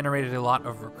have generated a lot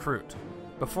of recruit.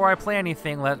 Before I play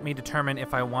anything, let me determine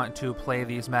if I want to play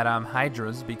these Madame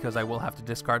Hydras, because I will have to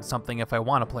discard something if I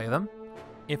want to play them.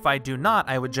 If I do not,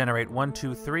 I would generate 1,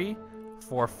 2, 3,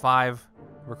 4, 5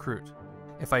 recruit.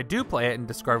 If I do play it and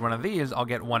discard one of these, I'll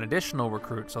get 1 additional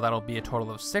recruit, so that'll be a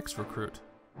total of 6 recruit.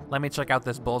 Let me check out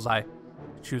this Bullseye.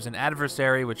 Choose an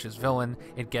adversary, which is villain.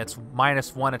 It gets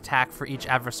 -1 attack for each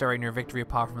adversary in your victory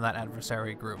pile from that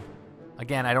adversary group.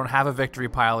 Again, I don't have a victory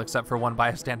pile except for 1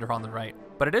 bystander on the right,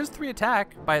 but it is 3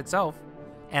 attack by itself.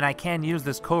 And I can use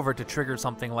this covert to trigger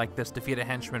something like this defeat a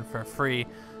henchman for a free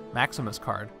Maximus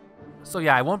card. So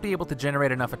yeah, I won't be able to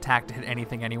generate enough attack to hit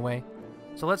anything anyway.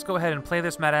 So let's go ahead and play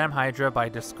this Madame Hydra by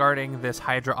discarding this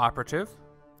Hydra operative.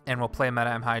 And we'll play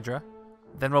Madame Hydra.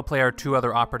 Then we'll play our 2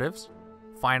 other operatives.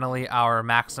 Finally, our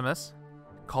Maximus,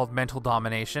 called Mental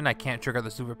Domination. I can't trigger the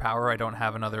superpower, I don't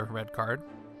have another red card.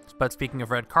 But speaking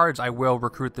of red cards, I will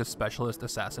recruit this Specialist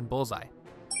Assassin Bullseye.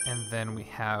 And then we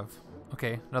have,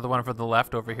 okay, another one for the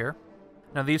left over here.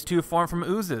 Now these 2 form from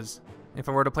oozes. If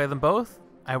I were to play them both,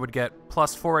 I would get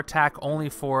 +4 attack only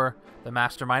for the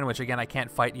Mastermind, which again I can't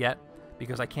fight yet,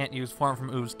 because I can't use form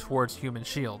from ooze towards human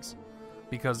shields.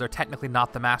 Because they're technically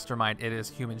not the Mastermind, it is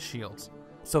human shields.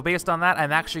 So based on that,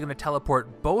 I'm actually going to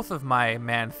teleport both of my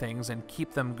man-things and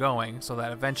keep them going so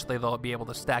that eventually they'll be able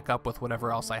to stack up with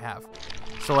whatever else I have.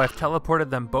 So I've teleported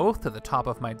them both to the top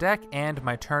of my deck, and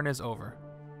my turn is over.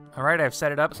 Alright, I've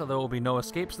set it up so there will be no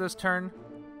escapes this turn,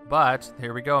 but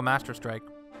here we go, Master Strike.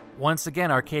 Once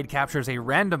again, Arcade captures a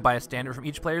random bystander from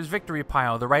each player's victory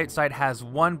pile. The right side has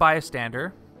 1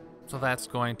 bystander, so that's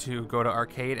going to go to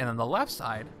Arcade, and then the left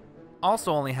side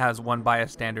also only has 1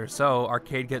 bystander, so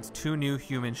Arcade gets 2 new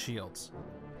human shields.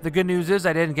 The good news is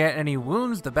I didn't get any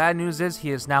wounds. The bad news is he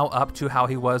is now up to how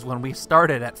he was when we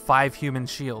started at 5 human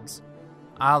shields.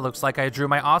 Looks like I drew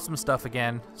my awesome stuff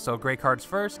again, so gray cards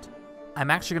first. I'm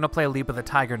actually going to play Leap of the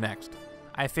Tiger next.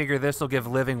 I figure this will give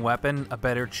Living Weapon a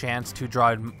better chance to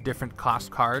draw different cost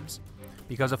cards,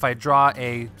 because if I draw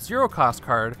a 0 cost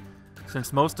card,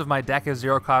 since most of my deck is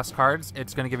 0 cost cards,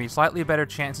 it's going to give me slightly better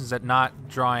chances at not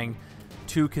drawing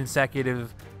 2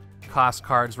 consecutive cost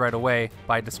cards right away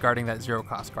by discarding that 0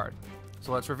 cost card.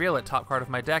 So let's reveal it. Top card of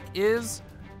my deck is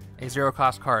a 0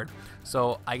 cost card,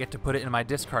 so I get to put it in my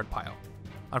discard pile.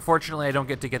 Unfortunately, I don't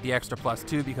get to get the extra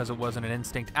 +2 because it wasn't an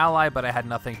instinct ally, but I had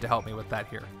nothing to help me with that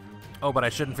here. Oh, but I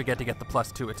shouldn't forget to get the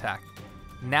 +2 attack.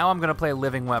 Now I'm going to play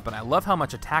Living Weapon. I love how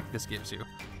much attack this gives you.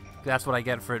 That's what I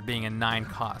get for it being a 9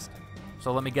 cost.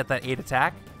 So let me get that 8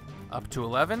 attack up to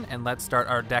 11, and let's start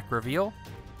our deck reveal.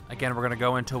 Again, we're going to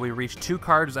go until we reach 2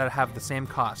 cards that have the same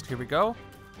cost. Here we go.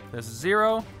 There's a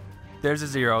 0. There's a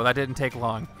 0. That didn't take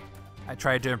long. I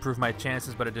tried to improve my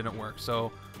chances, but it didn't work.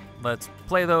 So let's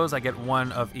play those. I get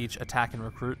 1 of each attack and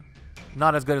recruit.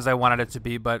 Not as good as I wanted it to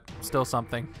be, but still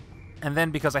something. And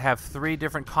then because I have 3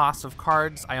 different costs of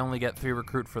cards, I only get 3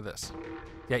 recruit for this.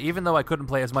 Yeah, even though I couldn't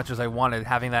play as much as I wanted,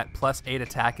 having that +8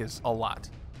 attack is a lot.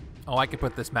 Oh, I could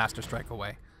put this Master Strike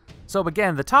away. So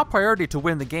again, the top priority to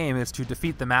win the game is to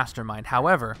defeat the Mastermind.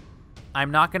 However, I'm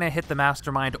not going to hit the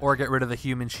Mastermind or get rid of the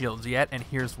human shields yet, and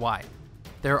here's why.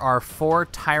 There are 4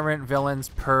 Tyrant villains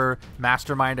per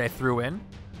Mastermind I threw in.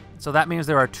 So that means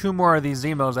there are 2 more of these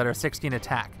Zemos that are 16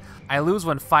 attack. I lose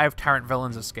when 5 Tyrant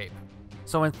villains escape.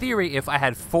 So in theory, if I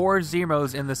had 4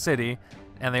 Zemos in the city,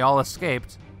 and they all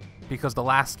escaped, because the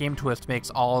last game twist makes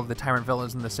all of the Tyrant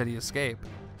villains in the city escape,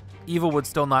 Evil would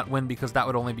still not win because that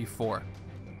would only be 4.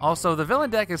 Also, the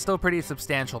villain deck is still pretty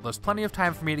substantial. There's plenty of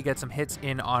time for me to get some hits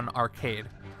in on Arcade.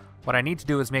 What I need to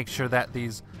do is make sure that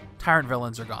these Tyrant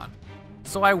villains are gone.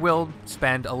 So I will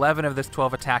spend 11 of this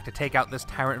 12 attack to take out this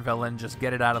Tyrant villain, just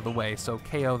get it out of the way, so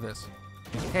KO this.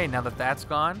 Okay, now that that's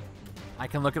gone, I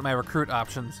can look at my recruit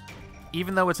options.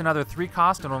 Even though it's another 3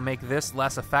 cost and will make this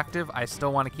less effective, I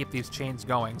still want to keep these chains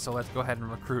going, so let's go ahead and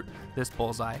recruit this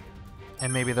Bullseye.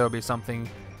 And maybe there'll be something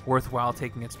worthwhile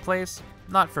taking its place.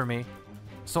 Not for me.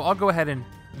 So I'll go ahead and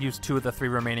use 2 of the 3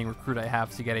 remaining recruit I have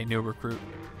to get a new recruit.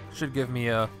 Should give me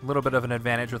a little bit of an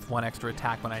advantage with 1 extra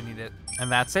attack when I need it.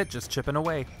 And that's it, just chipping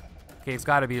away. Okay, it's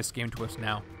gotta be a scheme twist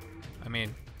now. I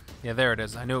mean, yeah, there it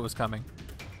is. I knew it was coming.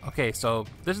 Okay, so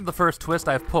this is the first twist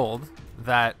I've pulled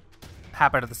that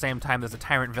happened at the same time there's a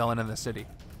tyrant villain in the city.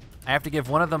 I have to give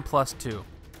one of them +2.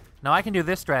 Now I can do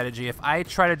this strategy if I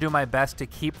try to do my best to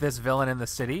keep this villain in the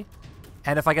city,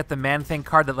 and if I get the Man-Thing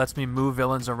card that lets me move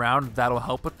villains around, that'll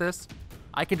help with this.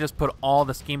 I can just put all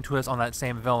the scheme twists on that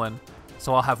same villain,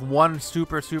 so I'll have one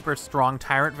super strong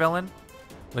tyrant villain,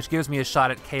 which gives me a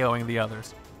shot at KOing the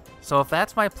others. So if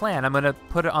that's my plan, I'm going to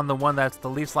put it on the one that's the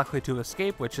least likely to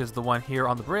escape, which is the one here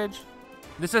on the bridge.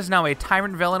 This is now a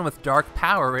tyrant villain with dark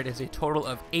power. It is a total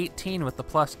of 18 with the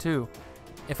 +2.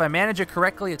 If I manage it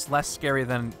correctly, it's less scary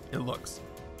than it looks.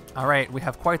 Alright, we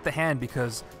have quite the hand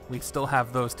because we still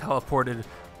have those teleported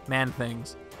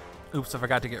Man-Things. Oops, I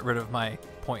forgot to get rid of my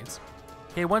points.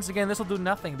 Okay, once again, this will do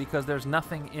nothing because there's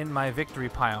nothing in my victory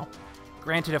pile.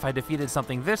 Granted, if I defeated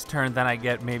something this turn, then I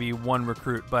get maybe 1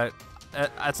 recruit, but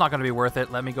it's not going to be worth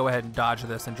it. Let me go ahead and dodge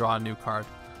this and draw a new card.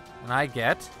 And I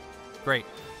get... Great.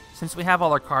 Since we have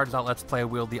all our cards out, let's play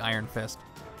Wield the Iron Fist.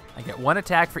 I get 1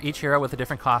 attack for each hero with a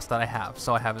different cost that I have.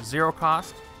 So I have a 0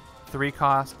 cost, 3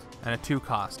 cost, and a 2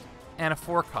 cost, and a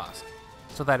 4 cost.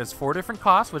 So that is 4 different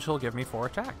costs, which will give me 4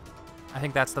 attack. I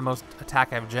think that's the most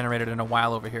attack I've generated in a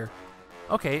while over here.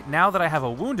 Okay, now that I have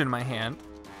a wound in my hand,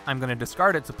 I'm going to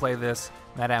discard it to play this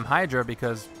Madame Hydra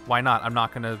because why not? I'm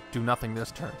not going to do nothing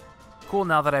this turn. Cool,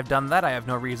 now that I've done that, I have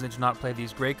no reason to not play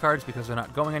these gray cards because they're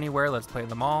not going anywhere. Let's play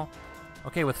them all.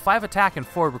 Okay, with 5 attack and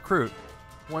 4 recruit,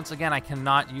 once again, I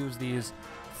cannot use these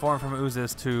Form from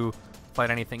Oozes to fight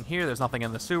anything here. There's nothing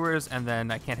in the sewers, and then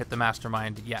I can't hit the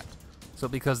Mastermind yet. So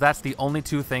because that's the only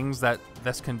 2 things that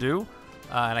this can do,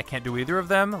 and I can't do either of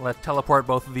them, let's teleport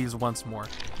both of these once more.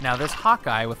 Now this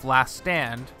Hawkeye with Last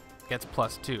Stand gets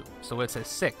 +2, so it's a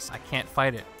 6. I can't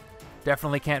fight it.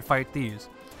 Definitely can't fight these.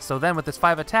 So then with this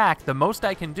 5 attack, the most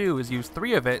I can do is use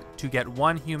 3 of it to get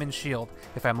 1 human shield.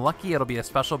 If I'm lucky, it'll be a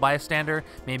special bystander,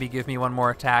 maybe give me 1 more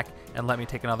attack and let me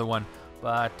take another one.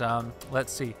 But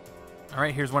let's see. All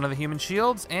right, here's one of the human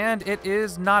shields, and it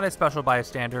is not a special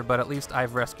bystander, but at least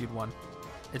I've rescued 1.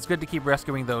 It's good to keep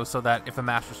rescuing those so that if a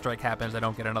Master Strike happens, I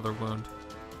don't get another wound.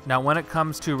 Now, when it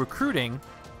comes to recruiting,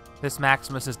 this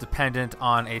Maximus is dependent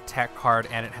on a tech card,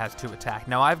 and it has 2 attack.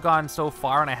 Now, I've gone so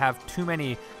far, and I have too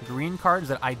many green cards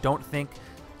that I don't think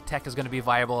tech is going to be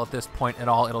viable at this point at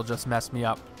all. It'll just mess me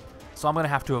up. So I'm going to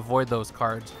have to avoid those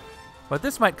cards. But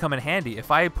this might come in handy.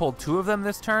 If I had pulled 2 of them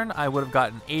this turn, I would have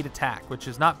gotten 8 attack, which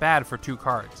is not bad for 2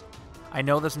 cards. I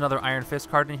know there's another Iron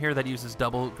Fist card in here that uses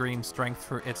double green strength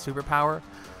for its superpower.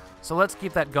 So let's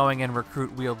keep that going and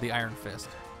recruit Wield the Iron Fist.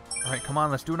 All right, come on,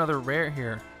 let's do another rare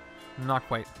here. Not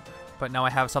quite. But now I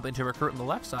have something to recruit on the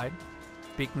left side.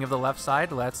 Speaking of the left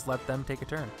side, let's let them take a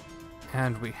turn.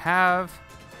 And we have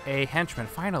a Henchman,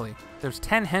 finally. There's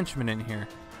 10 Henchmen in here.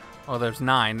 Oh, there's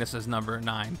 9. This is number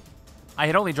 9. I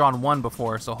had only drawn 1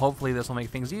 before, so hopefully this will make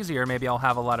things easier. Maybe I'll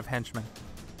have a lot of Henchmen.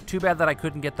 Too bad that I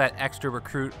couldn't get that extra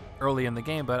recruit early in the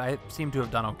game, but I seem to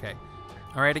have done okay.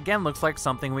 All right, again, looks like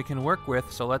something we can work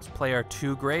with, so let's play our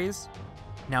 2 grays.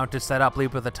 Now to set up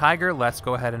Leap of the Tiger, let's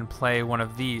go ahead and play one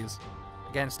of these.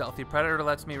 Again, Stealthy Predator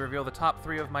lets me reveal the top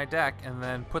 3 of my deck and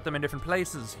then put them in different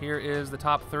places. Here is the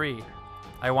top 3.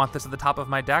 I want this at the top of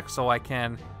my deck so I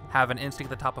can have an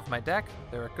instinct at the top of my deck.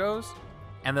 There it goes.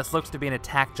 And this looks to be an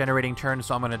attack generating turn,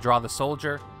 so I'm going to draw the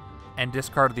soldier and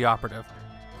discard the operative.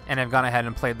 And I've gone ahead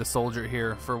and played the soldier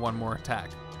here for 1 more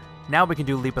attack. Now we can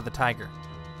do Leap of the Tiger.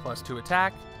 +2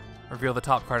 attack, reveal the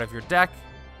top card of your deck,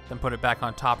 then put it back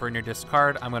on top or in your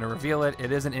discard. I'm going to reveal it.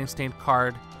 It is an instinct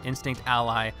card, instinct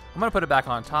ally. I'm going to put it back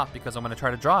on top because I'm going to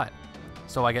try to draw it.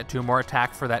 So I get 2 more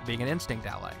attack for that being an instinct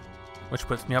ally, which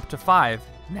puts me up to 5.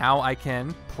 Now I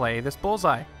can play this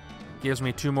Bullseye. Gives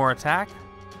me 2 more attack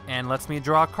and lets me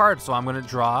draw a card. So I'm going to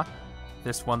draw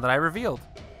this one that I revealed.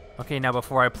 Okay, now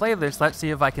before I play this, let's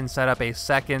see if I can set up a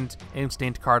second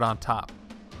instinct card on top.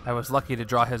 I was lucky to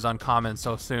draw his uncommon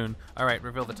so soon. All right,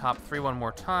 reveal the top 3 one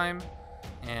more time.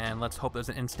 And let's hope there's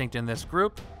an instinct in this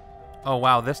group. Oh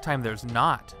wow, this time there's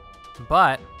not.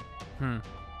 But,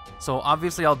 so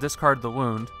obviously I'll discard the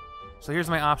wound. So here's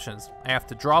my options. I have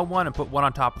to draw 1 and put 1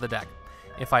 on top of the deck.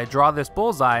 If I draw this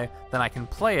Bullseye, then I can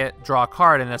play it, draw a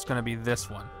card, and it's gonna be this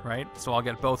one, right? So I'll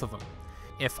get both of them.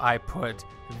 If I put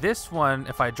this one,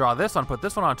 if I draw this one, put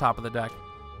this one on top of the deck,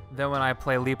 then when I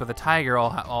play Leap of the Tiger,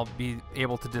 I'll be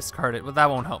able to discard it, but that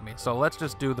won't help me. So let's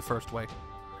just do the first way.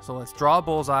 So let's draw a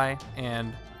Bullseye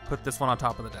and put this one on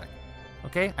top of the deck.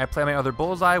 Okay, I play my other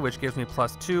Bullseye, which gives me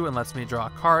 +2 and lets me draw a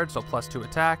card, so +2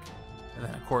 attack. And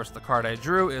then, of course, the card I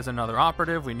drew is another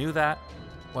operative. We knew that.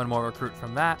 One more recruit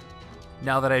from that.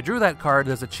 Now that I drew that card,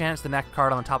 there's a chance the next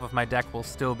card on the top of my deck will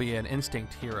still be an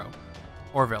instinct hero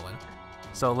or villain.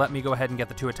 So let me go ahead and get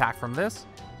the 2 attack from this.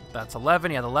 That's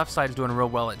 11. Yeah, the left side is doing real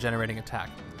well at generating attack.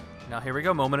 Now here we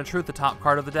go, moment of truth. The top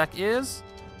card of the deck is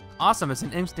awesome. It's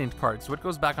an instinct card, so it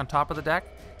goes back on top of the deck,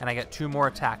 and I get 2 more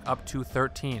attack, up to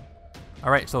 13.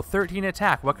 All right, so 13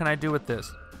 attack. What can I do with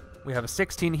this? We have a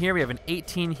 16 here, we have an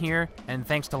 18 here, and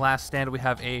thanks to Last Stand, we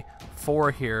have a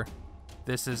 4 here.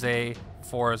 This is a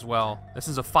 4 as well. This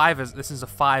is a 5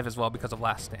 as well because of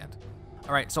Last Stand.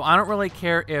 All right, so I don't really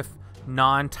care if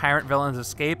non-tyrant villains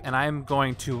escape, and I'm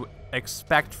going to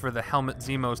expect for the helmet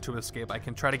Zemos to escape. I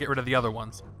can try to get rid of the other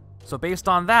ones. So based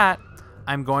on that,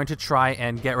 I'm going to try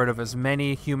and get rid of as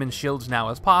many human shields now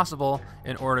as possible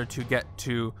in order to get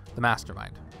to the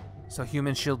Mastermind. So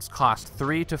human shields cost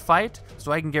 3 to fight,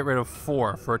 so I can get rid of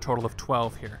 4 for a total of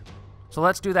 12 here. So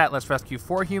let's do that. Let's rescue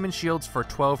 4 human shields for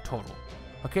 12 total.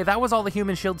 Okay, that was all the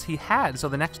human shields he had, so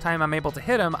the next time I'm able to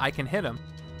hit him, I can hit him.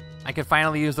 I can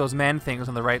finally use those man things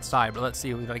on the right side, but let's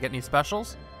see, did I get any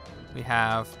specials? We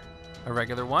have a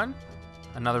regular one,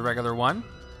 another regular one,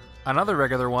 another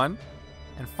regular one,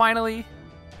 and finally,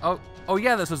 oh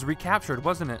yeah, this was recaptured,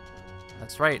 wasn't it?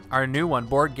 That's right, our new one,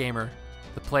 Board Gamer.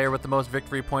 The player with the most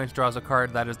victory points draws a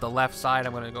card. That is the left side.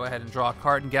 I'm going to go ahead and draw a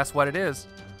card, and guess what it is?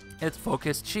 It's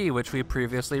Focus Chi, which we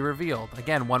previously revealed.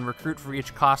 Again, 1 recruit for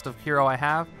each cost of hero I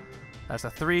have. That's a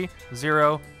 3,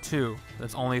 0, 2.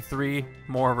 There's only 3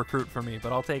 more recruit for me,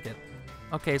 but I'll take it.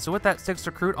 Okay, so with that 6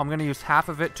 recruit, I'm going to use half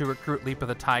of it to recruit Leap of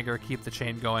the Tiger, keep the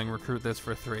chain going, recruit this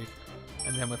for 3.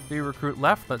 And then with 3 recruit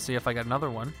left, let's see if I get another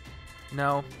one.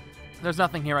 No, there's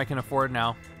nothing here I can afford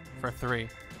now for 3.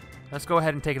 Let's go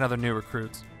ahead and take another new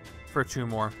recruits for 2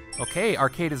 more. Okay,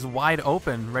 Arcade is wide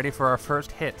open, ready for our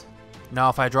first hit. Now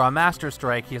if I draw a Master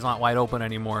Strike, he's not wide open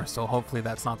anymore, so hopefully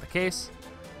that's not the case.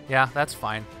 Yeah, that's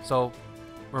fine. So,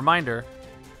 reminder,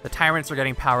 the Tyrants are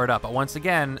getting powered up, but once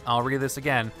again, I'll read this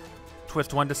again.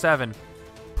 Twist 1 to 7.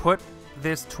 Put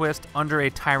this twist under a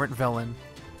Tyrant villain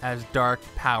as dark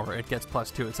power. It gets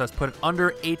 +2. It says put it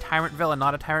under a Tyrant villain,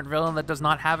 not a Tyrant villain that does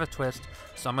not have a twist.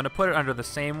 So I'm going to put it under the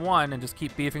same one and just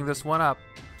keep beefing this one up.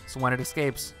 So when it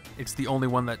escapes, it's the only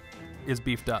one that is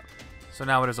beefed up. So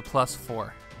now it is a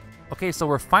 +4. Okay, so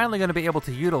we're finally going to be able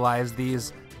to utilize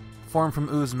these Form from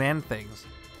Ooze man things.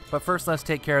 But first let's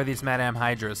take care of these Madame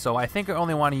Hydras. So I think I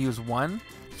only want to use 1,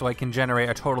 so I can generate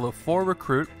a total of 4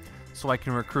 recruit, so I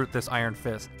can recruit this Iron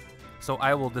Fist. So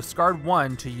I will discard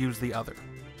 1 to use the other.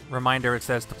 Reminder, it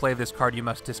says to play this card you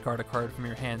must discard a card from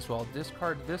your hand, so I'll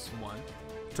discard this one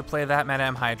to play that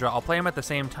Madame Hydra. I'll play him at the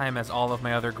same time as all of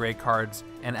my other gray cards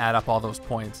and add up all those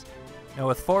points. Now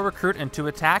with 4 recruit and 2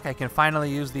 attack, I can finally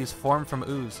use these Form from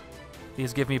Ooze.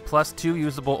 These give me +2,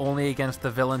 usable only against the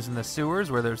villains in the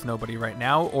sewers where there's nobody right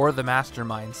now, or the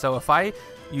Mastermind. So if I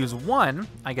use 1,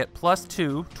 I get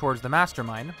 +2 towards the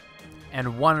Mastermind,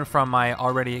 and 1 from my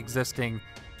already existing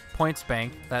points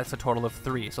bank. That's a total of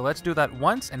 3. So let's do that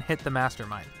once and hit the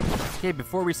Mastermind. Okay,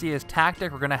 before we see his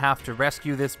tactic, we're going to have to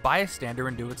rescue this bystander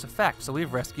and do its effect. So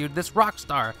we've rescued this rock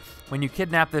star. When you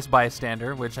kidnap this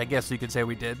bystander, which I guess you could say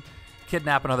we did,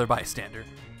 kidnap another bystander.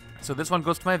 So this one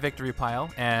goes to my victory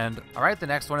pile, and alright, the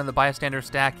next one in the bystander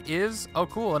stack is, oh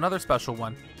cool, another special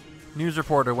one. News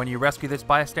reporter, when you rescue this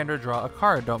bystander, draw a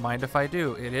card. Don't mind if I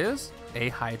do. It is a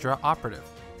Hydra operative.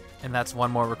 And that's 1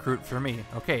 more recruit for me.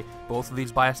 Okay, both of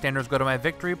these bystanders go to my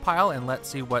victory pile, and let's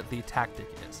see what the tactic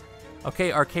is.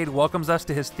 Okay, Arcade welcomes us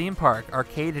to his theme park.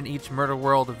 Arcade and each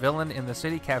Murderworld villain in the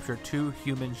city capture 2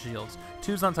 human shields.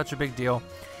 2's not such a big deal,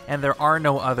 and there are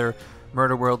no other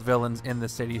Murderworld villains in the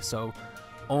city, so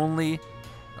only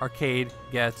Arcade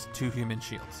gets 2 human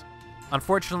shields.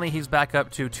 Unfortunately, he's back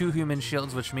up to 2 human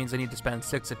shields, which means I need to spend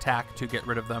 6 attack to get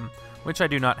rid of them, which I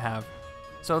do not have.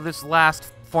 So this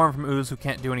last Form from Ooze who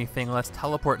can't do anything, let's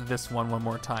teleport this one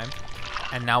more time.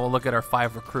 And now we'll look at our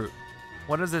 5 recruit.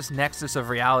 What does this Nexus of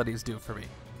Realities do for me?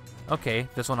 Okay,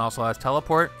 this one also has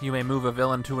teleport. You may move a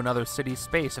villain to another city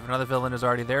space. If another villain is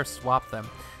already there, swap them.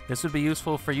 This would be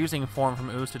useful for using Form from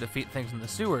Ooze to defeat things in the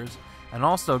sewers, and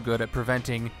also good at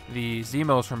preventing the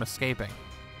Zemos from escaping.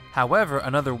 However,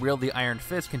 another wieldy Iron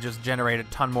Fist can just generate a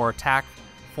ton more attack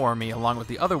for me along with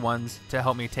the other ones to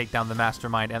help me take down the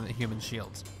Mastermind and the human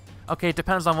shields. Okay, it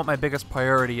depends on what my biggest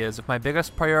priority is. If my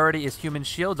biggest priority is human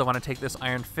shields, I want to take this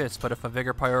Iron Fist, but if a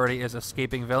bigger priority is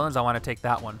escaping villains, I want to take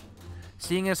that one.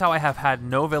 Seeing as how I have had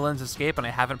no villains escape and I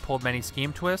haven't pulled many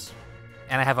scheme twists,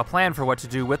 and I have a plan for what to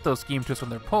do with those scheme twists when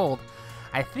they're pulled,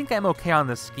 I think I'm okay on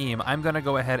this scheme. I'm going to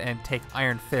go ahead and take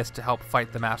Iron Fist to help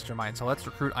fight the Mastermind, so let's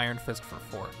recruit Iron Fist for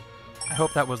 4. I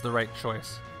hope that was the right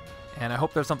choice. And I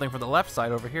hope there's something for the left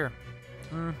side over here.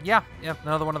 Yeah,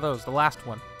 another one of those, the last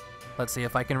one. Let's see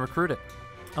if I can recruit it.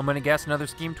 I'm gonna guess another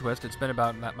scheme twist. It's been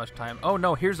about that much time. Oh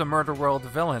no, here's a Murderworld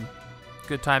villain.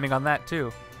 Good timing on that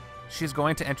too. She's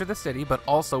going to enter the city, but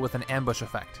also with an ambush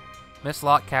effect. Miss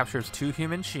Locke captures 2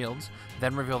 human shields,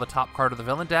 then reveal the top card of the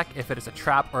villain deck. If it is a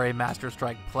trap or a master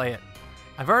strike, play it.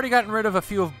 I've already gotten rid of a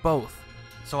few of both,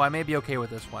 so I may be okay with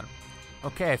this one.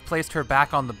 Okay, I've placed her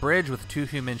back on the bridge with 2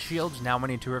 human shields. Now we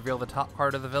need to reveal the top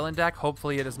card of the villain deck.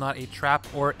 Hopefully it is not a trap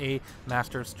or a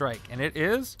master strike. And it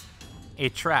is a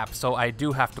trap, so I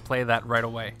do have to play that right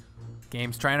away.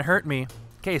 Game's trying to hurt me.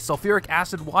 Okay, sulfuric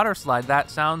acid water slide.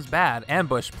 That sounds bad.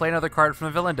 Ambush, play another card from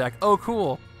the villain deck. Oh,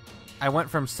 cool. I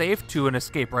went from safe to an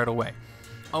escape right away.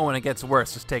 Oh, and it gets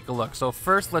worse. Just take a look. So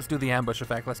first, let's do the ambush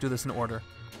effect. Let's do this in order.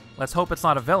 Let's hope it's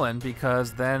not a villain,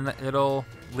 because then it'll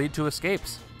lead to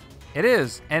escapes. It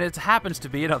is, and it happens to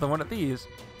be another one of these.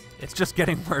 It's just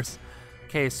getting worse.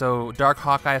 Okay, so Dark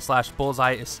Hawkeye /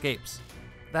 Bullseye escapes.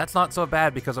 That's not so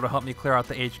bad because it'll help me clear out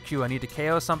the HQ. I need to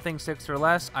KO something 6 or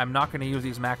less. I'm not going to use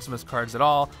these Maximus cards at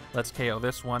all. Let's KO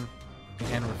this one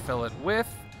and refill it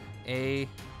with a...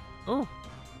 Ooh,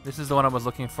 this is the one I was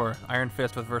looking for. Iron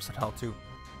Fist with Versatile too.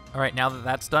 All right, now that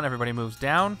that's done, everybody moves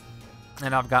down.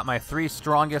 And I've got my 3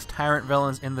 strongest Tyrant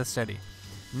villains in the city.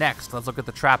 Next, let's look at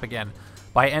the trap again.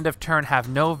 By end of turn, have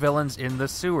no villains in the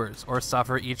sewers, or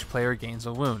suffer each player gains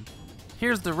a wound.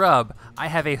 Here's the rub. I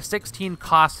have a 16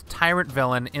 cost Tyrant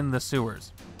villain in the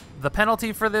sewers. The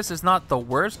penalty for this is not the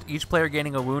worst. Each player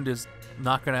gaining a wound is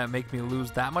not going to make me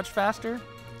lose that much faster.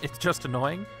 It's just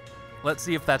annoying. Let's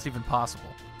see if that's even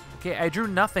possible. Okay, I drew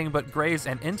nothing but Graze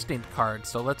and Instinct cards,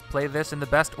 so let's play this in the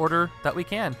best order that we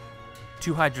can.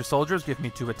 2 Hydra Soldiers give me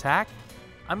 2 attack.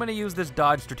 I'm going to use this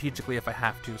dodge strategically if I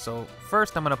have to, so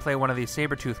first I'm going to play one of these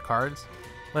Sabretooth cards.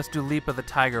 Let's do Leap of the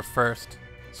Tiger first.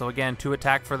 So again, 2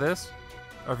 attack for this.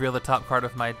 Reveal the top card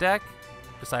of my deck.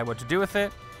 Decide what to do with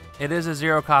it. It is a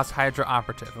 0-cost Hydra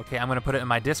Operative. Okay, I'm going to put it in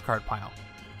my discard pile.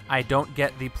 I don't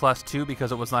get the +2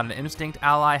 because it was not an Instinct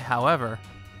ally, however,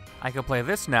 I can play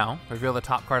this now, reveal the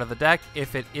top card of the deck.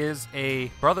 If it is a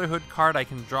Brotherhood card, I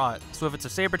can draw it. So if it's a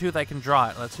Sabretooth, I can draw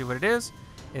it. Let's see what it is.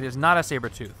 It is not a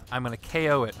Sabretooth. I'm going to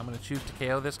KO it. I'm going to choose to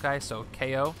KO this guy, so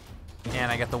KO.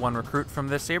 And I get the 1 recruit from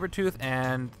this Sabretooth,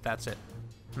 and that's it.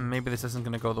 Maybe this isn't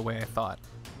going to go the way I thought.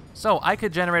 So I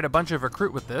could generate a bunch of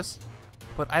recruit with this,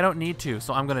 but I don't need to,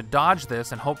 so I'm going to dodge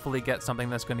this and hopefully get something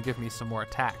that's going to give me some more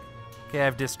attack. Okay,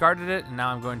 I've discarded it, and now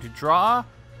I'm going to draw.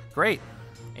 Great.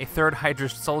 A 3rd Hydra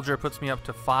Soldier puts me up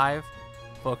to 5.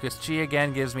 Focus Chi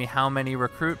again gives me how many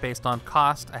recruit based on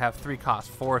cost. I have 3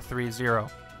 costs, 4, 3, 0.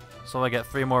 So I get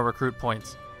 3 more recruit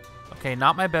points. Okay,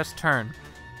 not my best turn.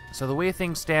 So the way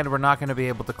things stand, we're not going to be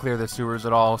able to clear the sewers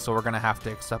at all, so we're going to have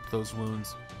to accept those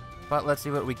wounds. But let's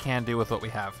see what we can do with what we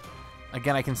have.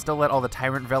 Again, I can still let all the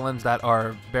Tyrant villains that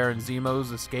are Baron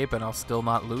Zemos escape, and I'll still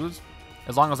not lose,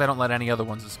 as long as I don't let any other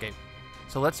ones escape.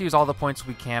 So let's use all the points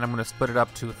we can. I'm going to split it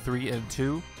up to 3 and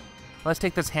 2. Let's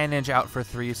take this Hand Ninja out for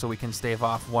 3 so we can stave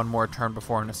off 1 more turn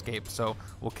before an escape. So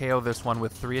we'll KO this one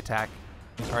with 3 attack.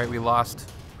 Alright, we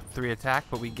lost 3 attack,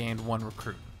 but we gained 1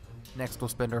 recruit. Next, we'll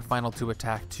spend our final 2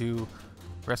 attack to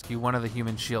rescue one of the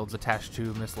human shields attached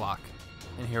to Miss Locke.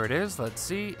 And here it is. Let's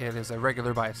see. It is a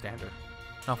regular bystander.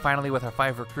 Now finally, with our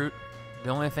 5 recruit, the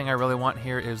only thing I really want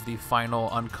here is the final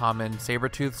uncommon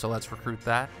Sabretooth, so let's recruit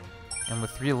that. And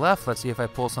with 3 left, let's see if I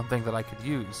pull something that I could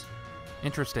use.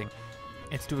 Interesting.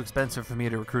 It's too expensive for me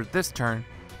to recruit this turn,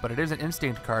 but it is an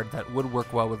Instinct card that would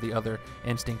work well with the other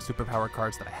Instinct superpower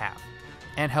cards that I have,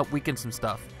 and help weaken some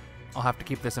stuff. I'll have to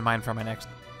keep this in mind for my next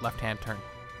left-hand turn.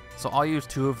 So I'll use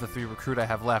 2 of the 3 recruit I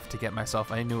have left to get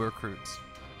myself a new recruits.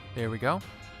 There we go.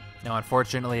 Now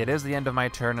unfortunately it is the end of my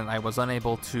turn and I was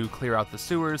unable to clear out the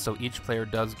sewers, so each player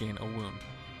does gain a wound.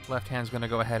 Left hand's going to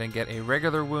go ahead and get a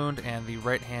regular wound, and the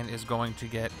right hand is going to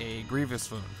get a grievous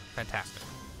wound. Fantastic.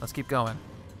 Let's keep going.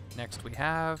 Next we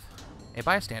have a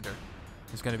bystander.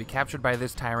 He's going to be captured by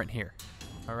this tyrant here.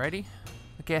 Alrighty.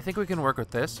 Okay, I think we can work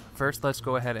with this. First, let's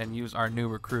go ahead and use our new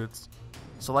recruits.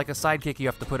 So like a sidekick, you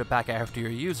have to put it back after you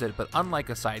use it, but unlike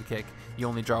a sidekick, you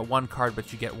only draw 1 card,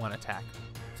 but you get 1 attack.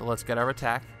 So let's get our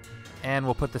attack, and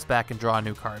we'll put this back and draw a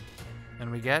new card.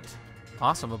 And we get,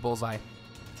 awesome, a Bullseye.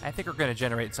 I think we're going to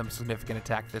generate some significant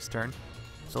attack this turn.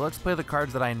 So let's play the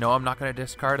cards that I know I'm not going to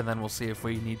discard, and then we'll see if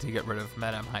we need to get rid of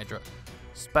Madame Hydra.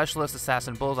 Specialist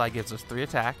Assassin Bullseye gives us 3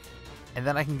 attack, and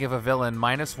then I can give a villain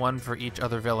 -1 for each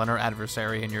other villain or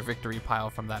adversary in your victory pile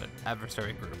from that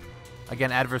adversary group.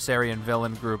 Again, adversary and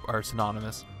villain group are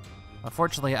synonymous.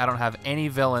 Unfortunately, I don't have any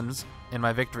villains in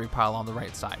my victory pile on the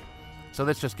right side, so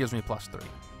this just gives me +3.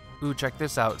 Ooh, check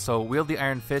this out. So Wield the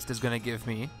Iron Fist is going to give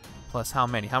me Plus how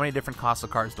many? How many different cost of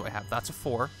cards do I have? That's a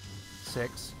 4,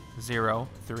 6, 0,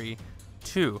 3,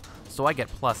 2. So I get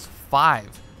plus 5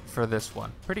 for this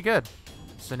one. Pretty good.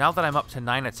 So now that I'm up to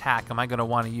 9 attack, am I going to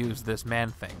want to use this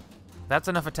man thing? That's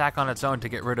enough attack on its own to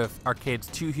get rid of Arcade's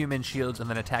 2 human shields and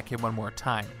then attack him one more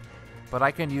time. But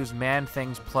I can use man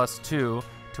things plus 2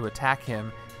 to attack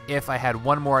him if I had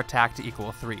one more attack to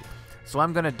equal 3. So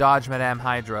I'm going to dodge Madame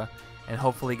Hydra and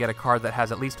hopefully get a card that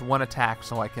has at least one attack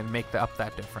so I can make up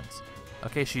that difference.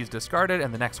 Okay, she's discarded,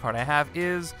 and the next card I have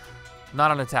is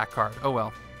not an attack card. Oh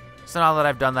well. So now that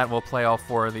I've done that, we'll play all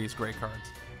 4 of these gray cards.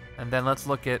 And then let's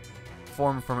look at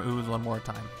Form from Ooze one more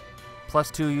time.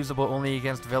 Plus 2 usable only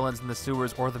against villains in the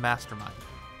sewers or the Mastermind.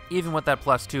 Even with that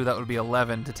plus 2, that would be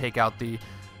 11 to take out the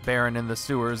Baron in the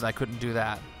sewers. I couldn't do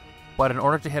that. But in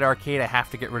order to hit Arcade, I have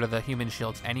to get rid of the human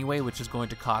shields anyway, which is going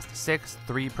to cost 6,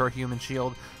 3 per human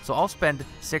shield. So I'll spend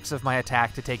 6 of my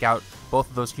attack to take out both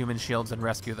of those human shields and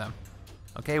rescue them.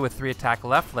 Okay, with 3 attack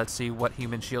left, let's see what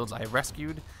human shields I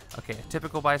rescued. Okay, a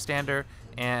typical bystander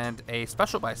and a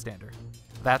special bystander.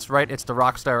 That's right, it's the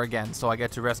Rockstar again, so I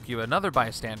get to rescue another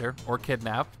bystander, or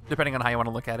kidnap, depending on how you want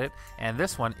to look at it, and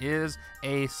this one is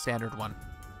a standard one.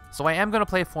 So I am going to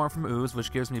play Form from Ooze,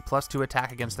 which gives me plus 2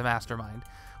 attack against the Mastermind,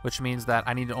 which means that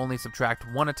I need to only subtract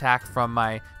 1 attack from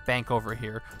my bank over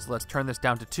here. So let's turn this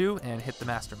down to 2 and hit the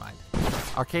Mastermind.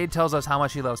 Arcade tells us how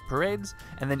much he loves parades,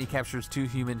 and then he captures 2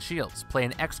 human shields. Play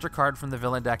an extra card from the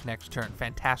villain deck next turn.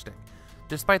 Fantastic.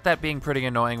 Despite that being pretty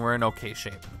annoying, we're in okay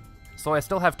shape. So I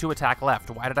still have 2 attack left.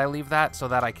 Why did I leave that? So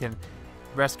that I can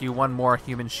rescue 1 more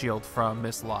human shield from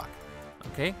Miss Locke.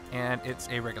 Okay, and it's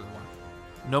a regular one.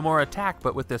 No more attack,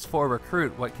 but with this 4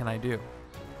 recruit, what can I do?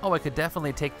 Oh, I could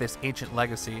definitely take this Ancient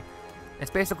Legacy.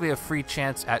 It's basically a free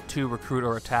chance at 2 recruit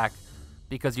or attack,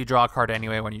 because you draw a card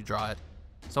anyway when you draw it.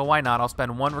 So why not? I'll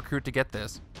spend 1 recruit to get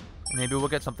this. Maybe we'll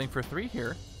get something for 3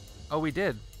 here. Oh, we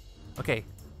did. Okay,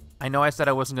 I know I said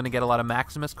I wasn't going to get a lot of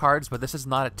Maximus cards, but this is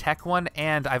not a tech one,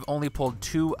 and I've only pulled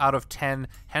 2 out of 10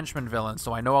 Henchmen villains,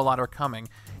 so I know a lot are coming,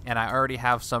 and I already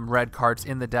have some red cards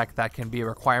in the deck that can be a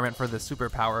requirement for this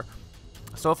superpower.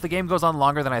 So if the game goes on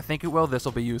longer than I think it will, this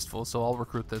will be useful, so I'll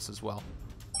recruit this as well.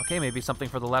 Okay, maybe something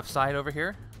for the left side over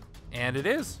here. And it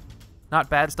is. Not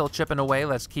bad, still chipping away.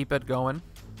 Let's keep it going.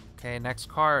 Okay, next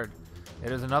card.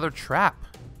 It is another trap.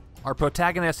 Our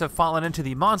protagonists have fallen into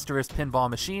the monstrous pinball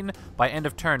machine. By end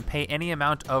of turn, pay any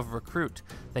amount of recruit.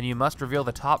 Then you must reveal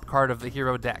the top card of the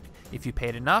hero deck. If you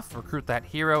paid enough, recruit that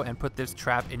hero and put this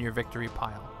trap in your victory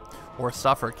pile. Or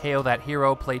suffer, KO that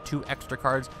hero, play 2 extra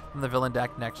cards from the villain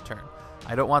deck next turn.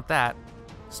 I don't want that.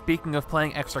 Speaking of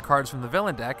playing extra cards from the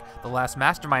villain deck, the last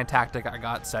Mastermind tactic I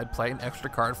got said play an extra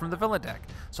card from the villain deck.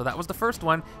 So that was the first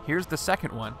one. Here's the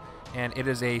second one, and it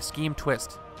is a Scheme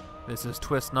Twist. This is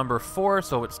twist number 4,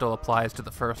 so it still applies to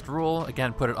the first rule.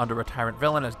 Again, put it under a Tyrant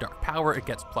villain as Dark Power, it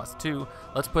gets plus 2.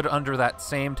 Let's put it under that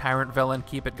same Tyrant villain,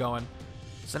 keep it going.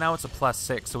 So now it's a plus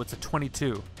 6, so it's a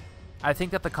 22. I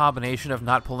think that the combination of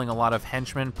not pulling a lot of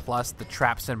Henchmen plus the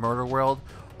traps in Murderworld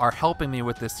are helping me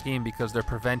with this scheme because they're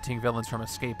preventing villains from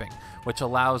escaping, which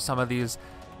allows some of these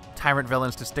Tyrant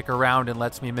villains to stick around and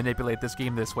lets me manipulate this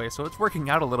game this way, so it's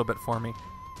working out a little bit for me.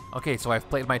 Okay, so I've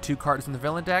played my 2 cards in the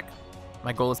villain deck.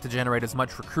 My goal is to generate as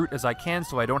much recruit as I can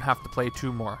so I don't have to play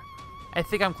 2 more. I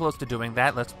think I'm close to doing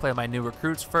that. Let's play my new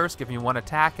recruits first. Give me 1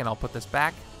 attack and I'll put this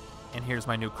back. And here's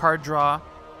my new card draw.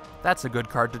 That's a good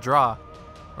card to draw.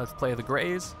 Let's play the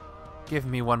grays. Give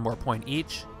me 1 more point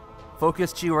each.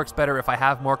 Focus Chi works better if I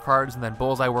have more cards, and then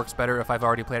Bullseye works better if I've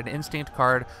already played an Instinct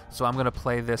card, so I'm going to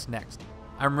play this next.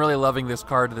 I'm really loving this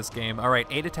card this game. Alright,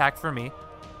 8 attack for me.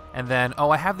 And then,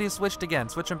 oh, I have these switched again.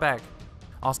 Switch them back.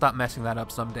 I'll stop messing that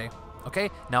up someday.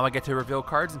 Okay, now I get to reveal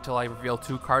cards until I reveal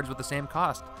 2 cards with the same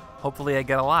cost. Hopefully I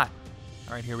get a lot.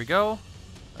 Alright, here we go.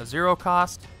 A 0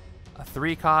 cost, a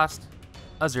 3 cost,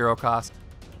 a 0 cost.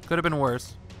 Could have been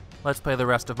worse. Let's play the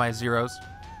rest of my zeros.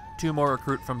 2 more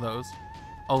recruit from those.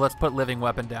 Oh, let's put Living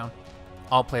Weapon down.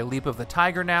 I'll play Leap of the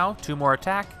Tiger now. 2 more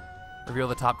attack. Reveal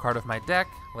the top card of my deck.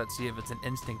 Let's see if it's an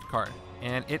Instinct card.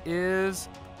 And it is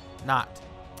not.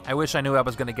 I wish I knew I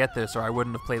was going to get this or I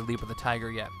wouldn't have played Leap of the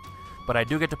Tiger yet. But I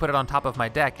do get to put it on top of my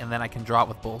deck and then I can draw it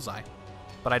with Bullseye.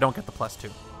 But I don't get the plus 2.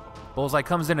 Bullseye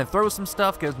comes in and throws some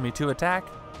stuff, gives me 2 attack.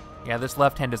 Yeah, this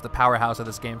left hand is the powerhouse of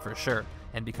this game for sure.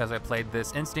 And because I played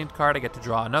this Instinct card, I get to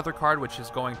draw another card, which is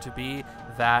going to be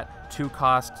that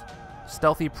 2-cost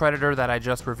Stealthy Predator that I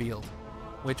just revealed,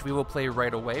 which we will play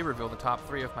right away. Reveal the top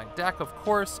 3 of my deck, of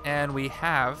course, and we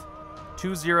have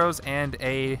 2 zeros and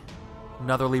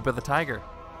another Leap of the Tiger.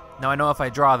 Now I know if I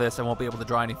draw this, I won't be able to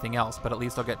draw anything else, but at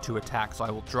least I'll get 2 attacks. So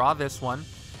I will draw this one,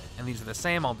 and these are the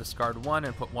same. I'll discard 1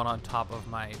 and put 1 on top of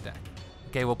my deck.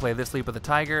 Okay, we'll play this Leap of the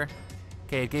Tiger.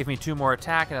 Okay, it gave me 2 more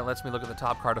attack, and it lets me look at the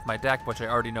top card of my deck, which I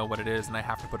already know what it is, and I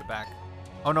have to put it back.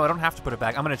 Oh no, I don't have to put it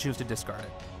back. I'm going to choose to discard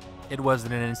it. It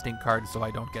wasn't an instinct card, so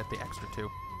I don't get the extra 2.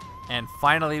 And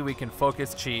finally, we can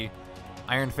focus Chi.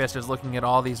 Iron Fist is looking at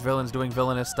all these villains doing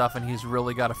villainous stuff, and he's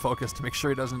really got to focus to make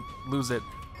sure he doesn't lose it.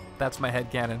 That's my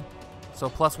headcanon. So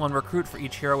 +1 recruit for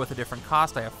each hero with a different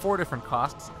cost. I have 4 different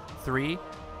costs, 3,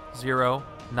 0,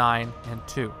 9, and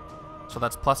 2. So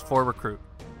that's +4 recruit.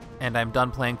 And I'm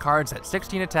done playing cards at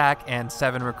 16 attack and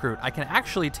 7 recruit. I can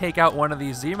actually take out one of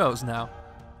these Zemos now,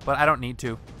 but I don't need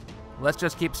to. Let's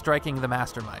just keep striking the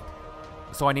Mastermind.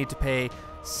 So I need to pay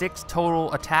 6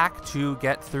 total attack to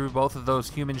get through both of those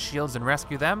human shields and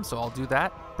rescue them, so I'll do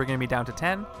that, bringing me down to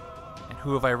 10. And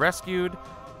who have I rescued?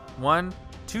 1,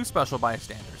 2 special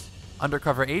bystanders.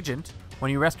 Undercover Agent. When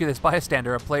you rescue this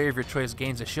bystander, a player of your choice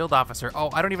gains a shield officer.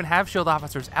 Oh, I don't even have shield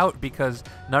officers out because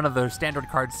none of the standard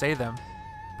cards say them.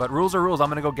 But rules are rules, I'm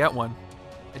gonna go get one.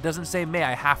 It doesn't say may,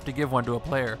 I have to give one to a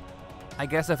player. I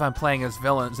guess if I'm playing as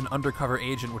villains, an Undercover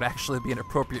Agent would actually be an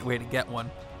appropriate way to get one.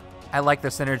 I like the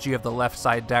synergy of the left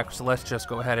side deck, so let's just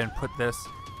go ahead and put this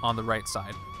on the right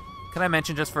side. Can I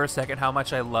mention just for a second how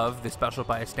much I love the special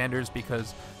bystanders,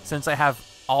 because since I have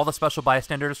all the special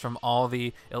bystanders from all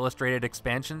the illustrated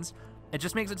expansions, it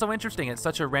just makes it so interesting. It's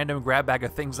such a random grab bag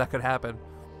of things that could happen.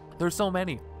 There's so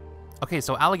many. Okay,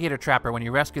 so Alligator Trapper. When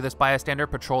you rescue this bystander,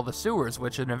 patrol the sewers,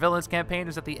 which in a villain's campaign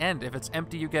is at the end. If it's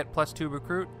empty, you get +2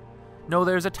 recruit. No,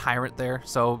 there's a Tyrant there,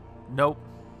 so nope.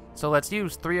 So let's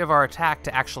use 3 of our attack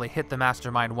to actually hit the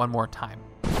Mastermind one more time.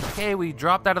 Okay, we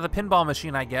dropped out of the pinball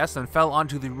machine, I guess, and fell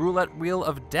onto the roulette wheel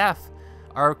of death.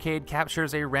 Arcade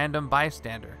captures a random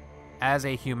bystander as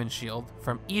a human shield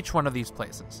from each one of these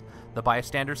places. The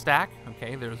bystander stack,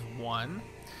 okay, there's 1.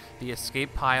 The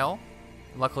escape pile.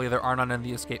 Luckily, there are none in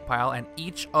the escape pile, and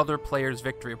each other player's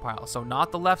victory pile. So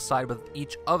not the left side, but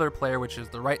each other player, which is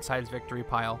the right side's victory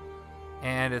pile.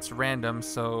 And it's random,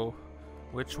 so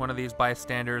which one of these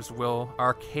bystanders will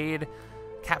Arcade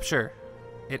capture?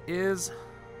 It is,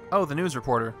 oh, the news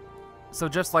reporter. So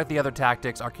just like the other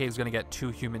tactics, Arcade's gonna get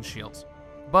 2 human shields.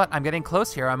 But I'm getting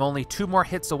close here. I'm only 2 more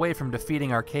hits away from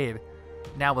defeating Arcade.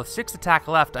 Now with 6 attack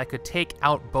left, I could take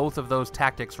out both of those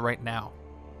tactics right now.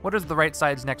 What does the right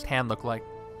side's next hand look like?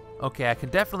 Okay, I can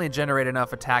definitely generate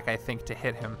enough attack, I think, to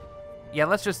hit him. Yeah,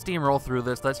 let's just steamroll through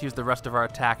this. Let's use the rest of our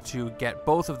attack to get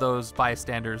both of those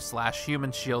bystanders /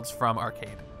 human shields from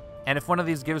Arcade. And if one of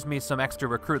these gives me some extra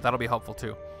recruit, that'll be helpful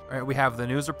too. All right, we have the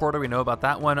news reporter. We know about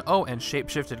that one. Oh, and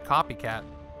shapeshifted copycat.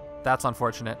 That's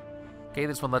unfortunate. Okay,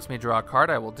 this one lets me draw a card.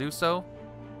 I will do so.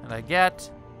 And I get...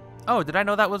 Oh, did I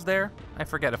know that was there? I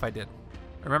forget if I did.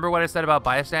 Remember what I said about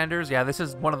bystanders? Yeah, this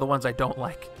is one of the ones I don't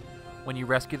like. When you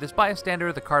rescue this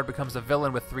bystander, the card becomes a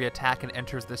villain with 3 attack and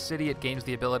enters the city. It gains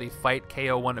the ability Fight,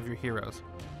 KO one of your heroes.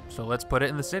 So let's put it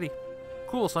in the city.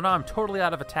 Cool, so now I'm totally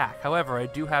out of attack. However, I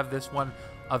do have this one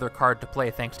other card to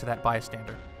play thanks to that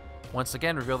bystander. Once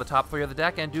again, reveal the top 3 of the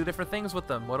deck and do different things with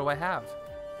them. What do I have?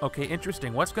 Okay,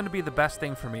 interesting. What's going to be the best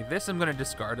thing for me? This I'm going to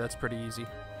discard. That's pretty easy.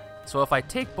 So if I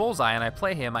take Bullseye and I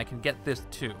play him, I can get this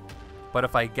too. But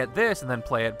if I get this and then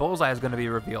play it, Bullseye is going to be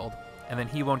revealed, and then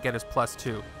he won't get his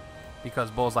 +2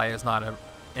 because Bullseye is not an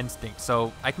instinct.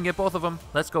 So I can get both of them.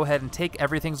 Let's go ahead and take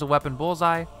Everything's a Weapon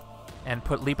Bullseye and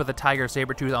put Leap of the Tiger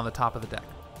Sabretooth on the top of the deck.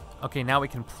 Okay, now we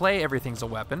can play Everything's a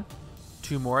Weapon.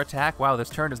 2 more attack. Wow, this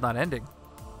turn is not ending.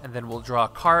 And then we'll draw a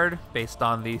card based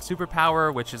on the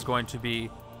superpower, which is going to be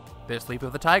this Leap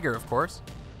of the Tiger, of course.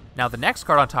 Now the next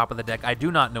card on top of the deck I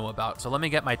do not know about, so let me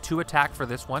get my 2 attack for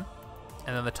this one.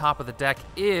 And then the top of the deck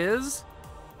is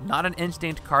not an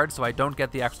instinct card, so I don't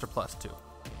get the extra +2.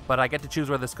 But I get to choose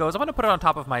where this goes. I'm going to put it on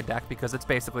top of my deck because it's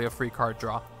basically a free card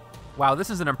draw. Wow, this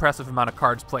is an impressive amount of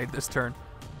cards played this turn.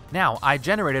 Now, I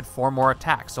generated 4 more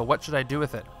attacks, so what should I do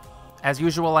with it? As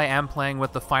usual, I am playing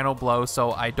with the final blow,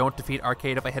 so I don't defeat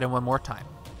Arcade if I hit him one more time.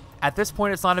 At this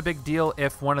point, it's not a big deal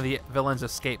if one of the villains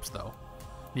escapes, though,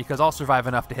 because I'll survive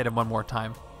enough to hit him one more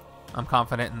time. I'm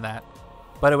confident in that.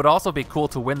 But it would also be cool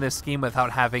to win this scheme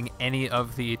without having any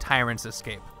of the Tyrants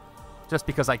escape. Just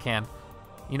because I can.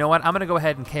 You know what? I'm going to go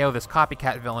ahead and KO this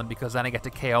Copycat villain because then I get to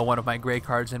KO one of my gray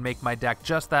cards and make my deck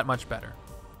just that much better.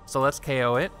 So let's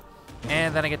KO it.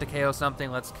 And then I get to KO something.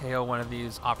 Let's KO one of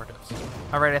these operatives.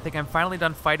 Alright, I think I'm finally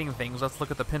done fighting things. Let's look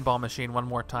at the pinball machine one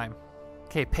more time.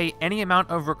 Okay, pay any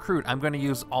amount of recruit. I'm going to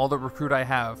use all the recruit I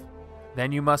have.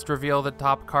 Then you must reveal the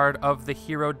top card of the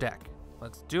hero deck.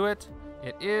 Let's do it.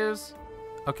 It is...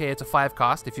 Okay, it's a 5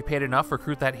 cost. If you paid enough,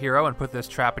 recruit that hero and put this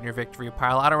trap in your victory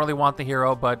pile. I don't really want the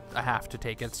hero, but I have to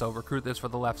take it, so recruit this for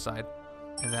the left side.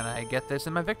 And then I get this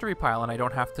in my victory pile, and I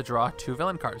don't have to draw 2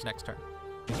 villain cards next turn.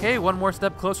 Okay, one more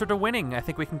step closer to winning. I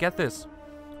think we can get this.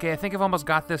 Okay, I think I've almost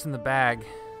got this in the bag.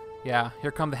 Yeah,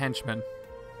 here come the henchmen.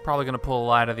 Probably gonna pull a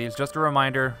lot of these. Just a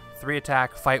reminder, 3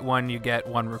 attack, fight 1, you get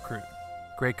 1 recruit.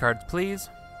 Great cards, please.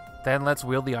 Then let's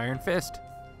wield the Iron Fist.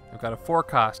 I've got a 4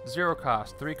 cost, 0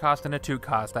 cost, 3 cost, and a 2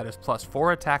 cost. That is plus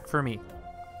 4 attack for me.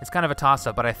 It's kind of a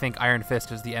toss-up, but I think Iron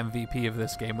Fist is the MVP of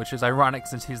this game, which is ironic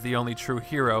since he's the only true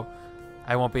hero.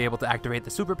 I won't be able to activate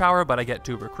the superpower, but I get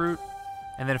 2 recruit.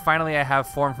 And then finally I have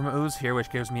Form from Ooze here,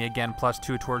 which gives me again plus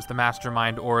 2 towards the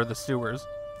Mastermind or the sewers.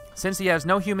 Since he has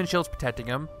no human shields protecting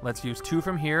him, let's use 2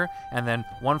 from here, and then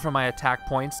 1 from my attack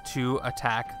points to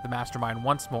attack the Mastermind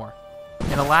once more.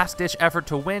 In a last-ditch effort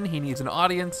to win, he needs an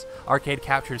audience. Arcade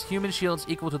captures human shields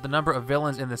equal to the number of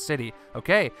villains in the city.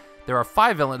 Okay, there are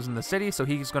 5 villains in the city, so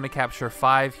he's going to capture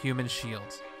 5 human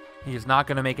shields. He is not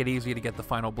going to make it easy to get the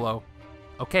final blow.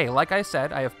 Okay, like I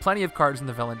said, I have plenty of cards in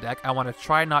the villain deck. I want to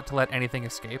try not to let anything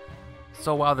escape.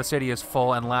 So while the city is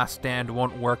full and Last Stand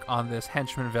won't work on this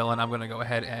henchman villain, I'm going to go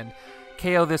ahead and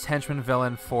KO this henchman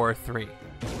villain for 3.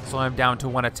 So I'm down to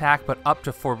 1 attack, but up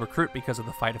to 4 recruit because of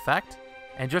the fight effect.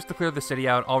 And just to clear the city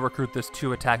out, I'll recruit this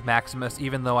 2 attack Maximus,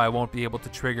 even though I won't be able to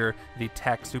trigger the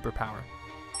tech superpower.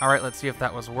 Alright, let's see if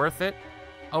that was worth it.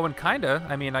 Oh, and kinda.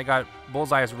 I mean, I got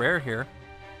Bullseye's rare here.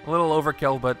 A little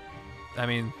overkill, but, I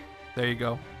mean, there you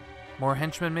go. More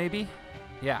henchmen, maybe?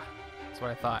 Yeah, that's what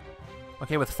I thought.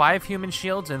 Okay, with 5 human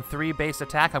shields and 3 base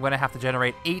attack, I'm going to have to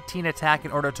generate 18 attack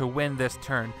in order to win this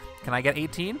turn. Can I get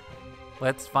 18?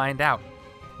 Let's find out.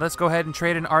 Let's go ahead and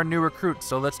trade in our new recruits.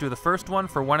 So let's do the first one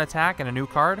for 1 attack and a new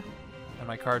card. And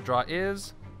my card draw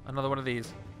is another one of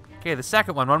these. Okay, the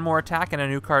second one, 1 more attack and a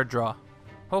new card draw.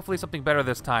 Hopefully something better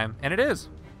this time, and it is.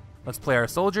 Let's play our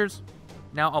soldiers.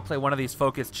 Now I'll play one of these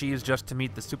focused cheese just to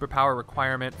meet the superpower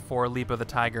requirement for Leap of the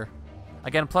Tiger.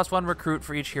 Again, plus 1 recruit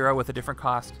for each hero with a different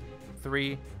cost.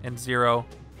 3 and 0,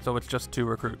 so it's just 2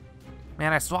 recruit.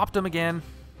 Man, I swapped them again.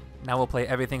 Now we'll play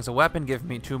Everything's a Weapon, give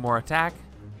me 2 more attack.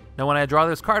 Now when I draw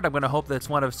this card, I'm going to hope that it's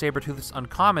one of Sabretooth's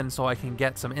uncommon so I can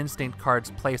get some instinct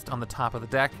cards placed on the top of the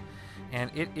deck. And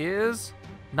it is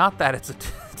not that,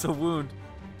 it's a wound.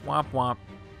 Womp womp.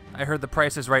 I heard the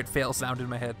Price is Right fail sound in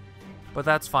my head. But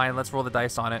that's fine, let's roll the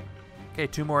dice on it. Okay,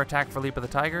 2 more attack for Leap of the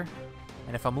Tiger.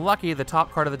 And if I'm lucky, the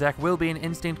top card of the deck will be an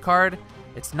instinct card.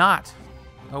 It's not.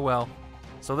 Oh well.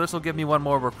 So this will give me 1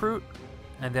 more recruit.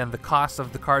 And then the costs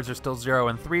of the cards are still 0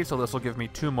 and 3, so this will give me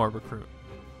 2 more recruit.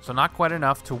 So not quite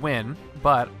enough to win,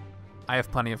 but I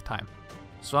have plenty of time.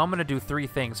 So I'm going to do 3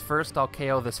 things. First, I'll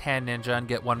KO this Hand Ninja and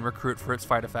get 1 recruit for its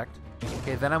fight effect.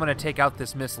 Okay, then I'm going to take out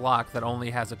this Miss Lock that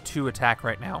only has a 2 attack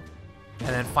right now. And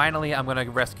then finally, I'm going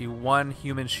to rescue 1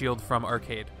 human shield from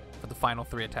Arcade for the final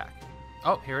 3 attack.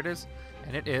 Oh, here it is.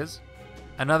 And it is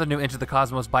another new Into the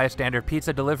Cosmos bystander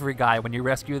pizza delivery guy. When you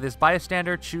rescue this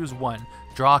bystander, choose 1.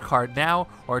 Draw a card now,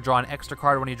 or draw an extra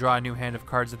card when you draw a new hand of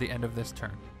cards at the end of this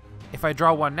turn. If I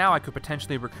draw 1 now, I could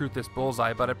potentially recruit this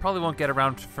Bullseye, but it probably won't get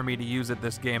around for me to use it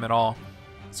this game at all.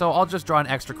 So I'll just draw an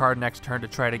extra card next turn to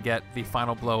try to get the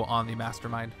final blow on the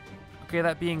Mastermind. Okay,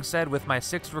 that being said, with my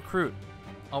 6th recruit,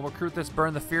 I'll recruit this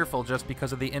Burn the Fearful just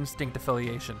because of the instinct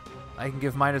affiliation. I can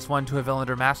give -1 to a villain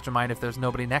or Mastermind if there's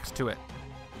nobody next to it.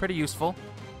 Pretty useful.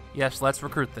 Yes, let's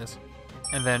recruit this.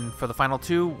 And then for the final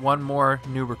 2, 1 more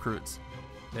new recruits.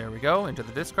 There we go, into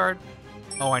the discard.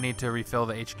 Oh, I need to refill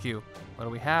the HQ. What do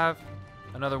we have?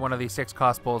 Another one of these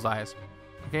 6-cost Bullseyes.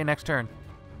 Okay, next turn.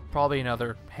 Probably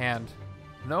another hand.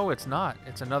 No, it's not.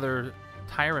 It's another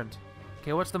Tyrant.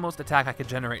 Okay, what's the most attack I could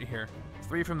generate here?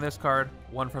 3 from this card,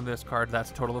 1 from this card.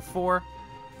 That's a total of 4.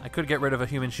 I could get rid of a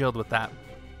human shield with that,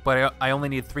 but I only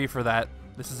need 3 for that.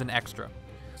 This is an extra.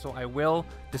 So I will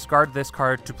discard this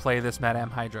card to play this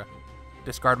Madame Hydra.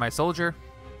 Discard my soldier,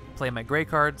 play my gray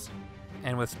cards,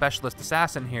 and with Specialist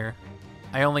Assassin here,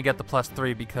 I only get the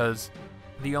 +3 because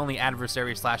the only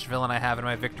adversary / villain I have in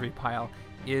my victory pile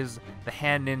is the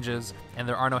Hand Ninjas, and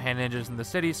there are no Hand Ninjas in the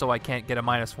city, so I can't get a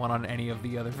 -1 on any of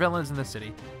the other villains in the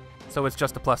city. So it's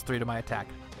just a +3 to my attack.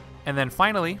 And then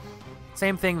finally,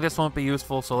 same thing, this won't be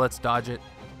useful, so let's dodge it.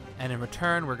 And in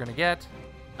return, we're gonna get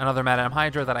another Madame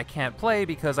Hydra that I can't play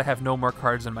because I have no more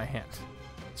cards in my hand.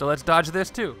 So let's dodge this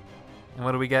too. And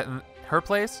what do we get in her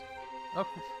place?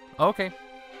 Okay.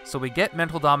 So we get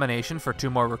Mental Domination for 2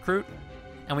 more recruit.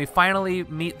 And we finally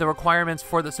meet the requirements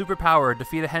for the superpower,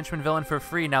 defeat a henchman villain for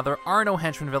free. Now there are no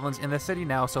henchman villains in the city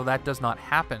now, so that does not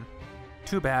happen.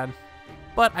 Too bad.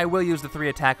 But I will use the 3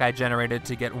 attack I generated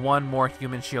to get 1 more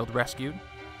human shield rescued.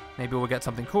 Maybe we'll get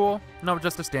something cool. No,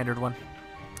 just a standard one.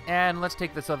 And let's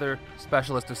take this other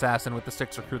Specialist Assassin with the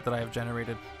 6 recruit that I have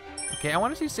generated. Okay, I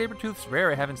want to see Sabretooth's rare.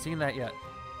 I haven't seen that yet.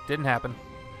 Didn't happen.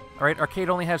 Alright, Arcade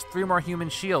only has 3 more human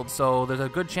shields, so there's a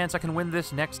good chance I can win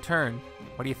this next turn.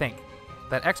 What do you think?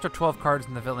 That extra 12 cards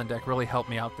in the villain deck really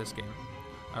helped me out this game.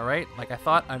 Alright, like I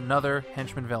thought, another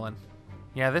henchman villain.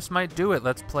 Yeah, this might do it.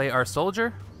 Let's play our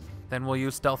soldier, then we'll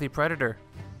use Stealthy Predator.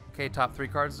 Okay, top 3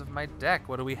 cards of my deck.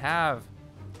 What do we have?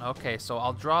 Okay, so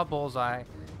I'll draw Bullseye,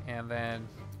 and then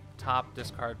top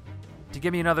discard. To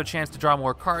give me another chance to draw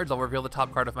more cards, I'll reveal the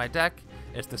top card of my deck.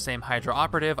 It's the same Hydra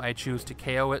Operative. I choose to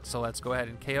KO it, so let's go ahead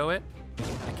and KO it.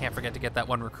 I can't forget to get that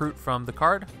 1 recruit from the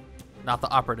card. Not the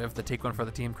Operative, the take 1 for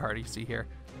the team card you see here.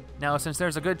 Now, since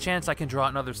there's a good chance I can draw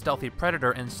another Stealthy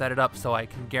Predator and set it up so I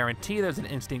can guarantee there's an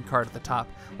instinct card at the top,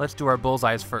 let's do our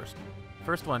Bullseyes first.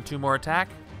 First one, 2 more attack,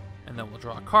 and then we'll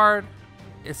draw a card.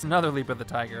 It's another Leap of the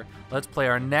Tiger. Let's play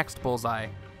our next Bullseye.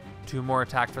 2 more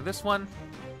attack for this one,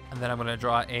 and then I'm going to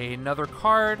draw another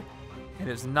card. It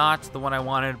is not the one I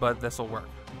wanted, but this will work.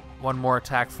 1 more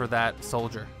attack for that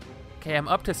soldier. Okay, I'm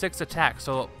up to 6 attacks,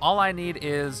 so all I need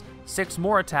is 6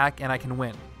 more attack and I can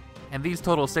win. And these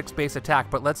total 6 base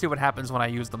attack, but let's see what happens when I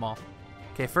use them all.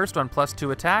 Okay, first one,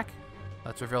 +2 attack.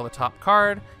 Let's reveal the top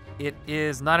card. It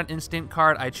is not an instant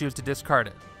card. I choose to discard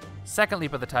it. Second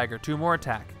Leap of the Tiger, 2 more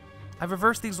attack. I've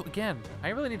reversed these again. I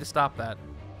really need to stop that.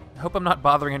 I hope I'm not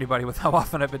bothering anybody with how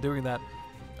often I've been doing that.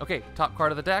 Okay, top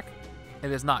card of the deck.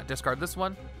 It is not. Discard this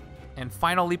one. And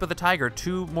final Leap of the Tiger,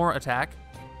 2 more attack.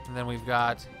 And then we've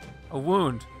got a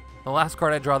wound. The last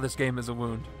card I draw this game is a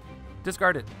wound.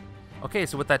 Discard it. Okay,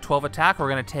 so with that 12 attack, we're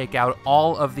going to take out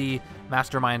all of the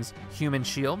Mastermind's human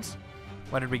shields.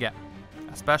 What did we get?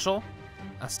 A special,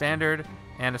 a standard,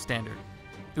 and a standard.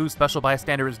 Ooh, special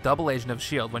bystander is double Agent of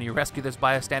S.H.I.E.L.D. When you rescue this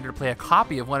bystander, play a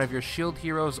copy of one of your S.H.I.E.L.D.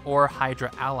 heroes or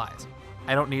Hydra allies.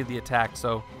 I don't need the attack,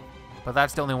 but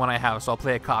that's the only one I have, so I'll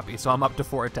play a copy, so I'm up to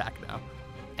 4 attack now.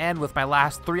 And with my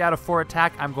last 3 out of 4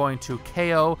 attack, I'm going to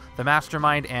KO the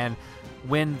Mastermind and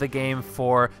win the game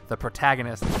for the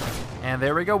protagonist. And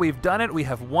there we go, we've done it, we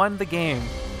have won the game.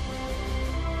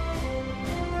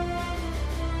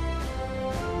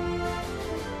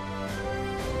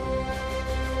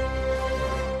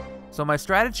 So my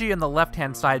strategy on the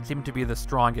left-hand side seemed to be the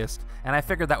strongest, and I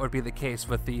figured that would be the case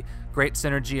with the great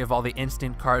synergy of all the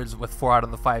instant cards with 4 out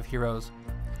of the 5 heroes.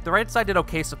 The right side did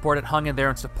okay support, it hung in there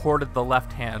and supported the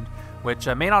left hand, which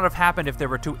may not have happened if there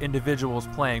were 2 individuals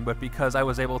playing, but because I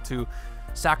was able to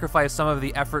sacrifice some of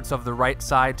the efforts of the right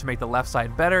side to make the left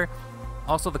side better.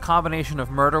 Also, the combination of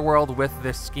Murderworld with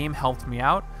this scheme helped me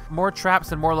out. More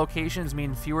traps and more locations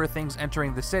mean fewer things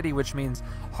entering the city, which means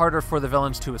harder for the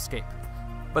villains to escape.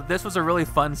 But this was a really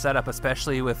fun setup,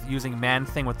 especially with using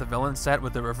Man-Thing with the villain set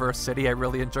with the reverse city. I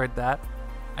really enjoyed that.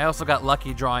 I also got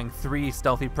lucky drawing 3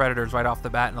 Stealthy Predators right off the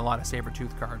bat and a lot of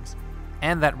Sabretooth cards.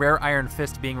 And that rare Iron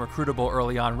Fist being recruitable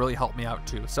early on really helped me out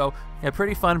too. So, a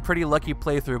pretty fun, pretty lucky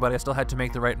playthrough, but I still had to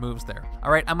make the right moves there.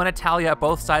 Alright, I'm going to tally up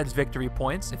both sides' victory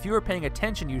points. If you were paying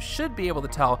attention, you should be able to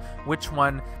tell which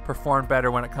one performed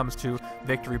better when it comes to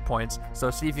victory points. So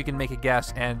see if you can make a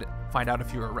guess and find out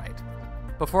if you were right.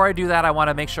 Before I do that, I want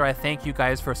to make sure I thank you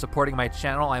guys for supporting my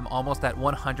channel. I'm almost at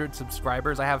 100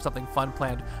 subscribers. I have something fun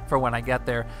planned for when I get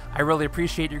there. I really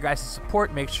appreciate your guys'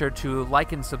 support. Make sure to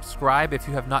like and subscribe if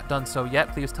you have not done so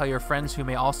yet. Please tell your friends who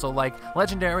may also like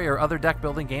Legendary or other deck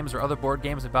building games or other board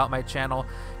games about my channel.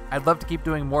 I'd love to keep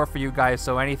doing more for you guys,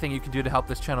 so anything you can do to help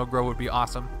this channel grow would be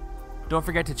awesome. Don't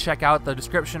forget to check out the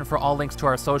description for all links to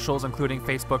our socials, including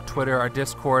Facebook, Twitter, our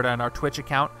Discord, and our Twitch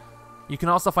account. You can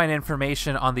also find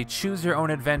information on the Choose Your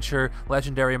Own Adventure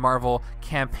Legendary Marvel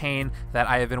campaign that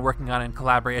I have been working on in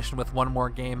collaboration with One More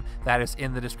Game. That is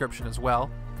in the description as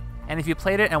well. And if you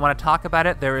played it and want to talk about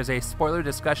it, there is a spoiler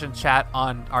discussion chat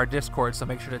on our Discord, so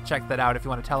make sure to check that out if you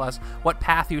want to tell us what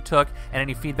path you took and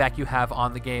any feedback you have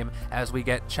on the game as we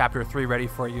get Chapter 3 ready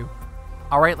for you.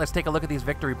 Alright, let's take a look at these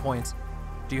victory points.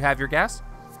 Do you have your guess?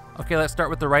 Okay, let's start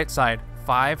with the right side.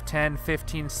 5, 10,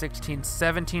 15, 16,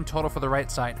 17 total for the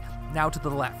right side. Now to the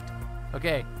left.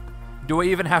 Okay, do I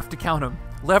even have to count them?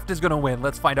 Left is going to win.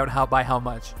 Let's find out by how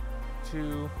much.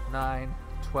 2, 9,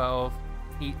 12,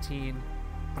 18,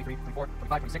 23, 24,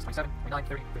 25, 26, 27, 29,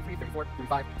 30, 33, 34,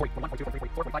 35, 40, 41, 42, 43,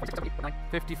 44, 45, 46, 47,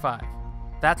 48, 55.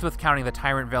 That's with counting the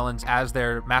Tyrant villains as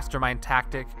their Mastermind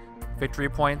tactic victory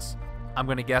points. I'm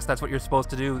going to guess that's what you're supposed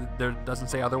to do. There doesn't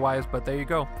say otherwise, but there you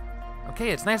go. Okay,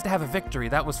 it's nice to have a victory.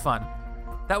 That was fun.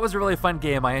 That was a really fun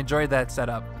game. I enjoyed that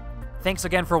setup. Thanks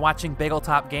again for watching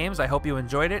Bageltop Games. I hope you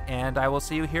enjoyed it, and I will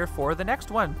see you here for the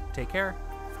next one. Take care.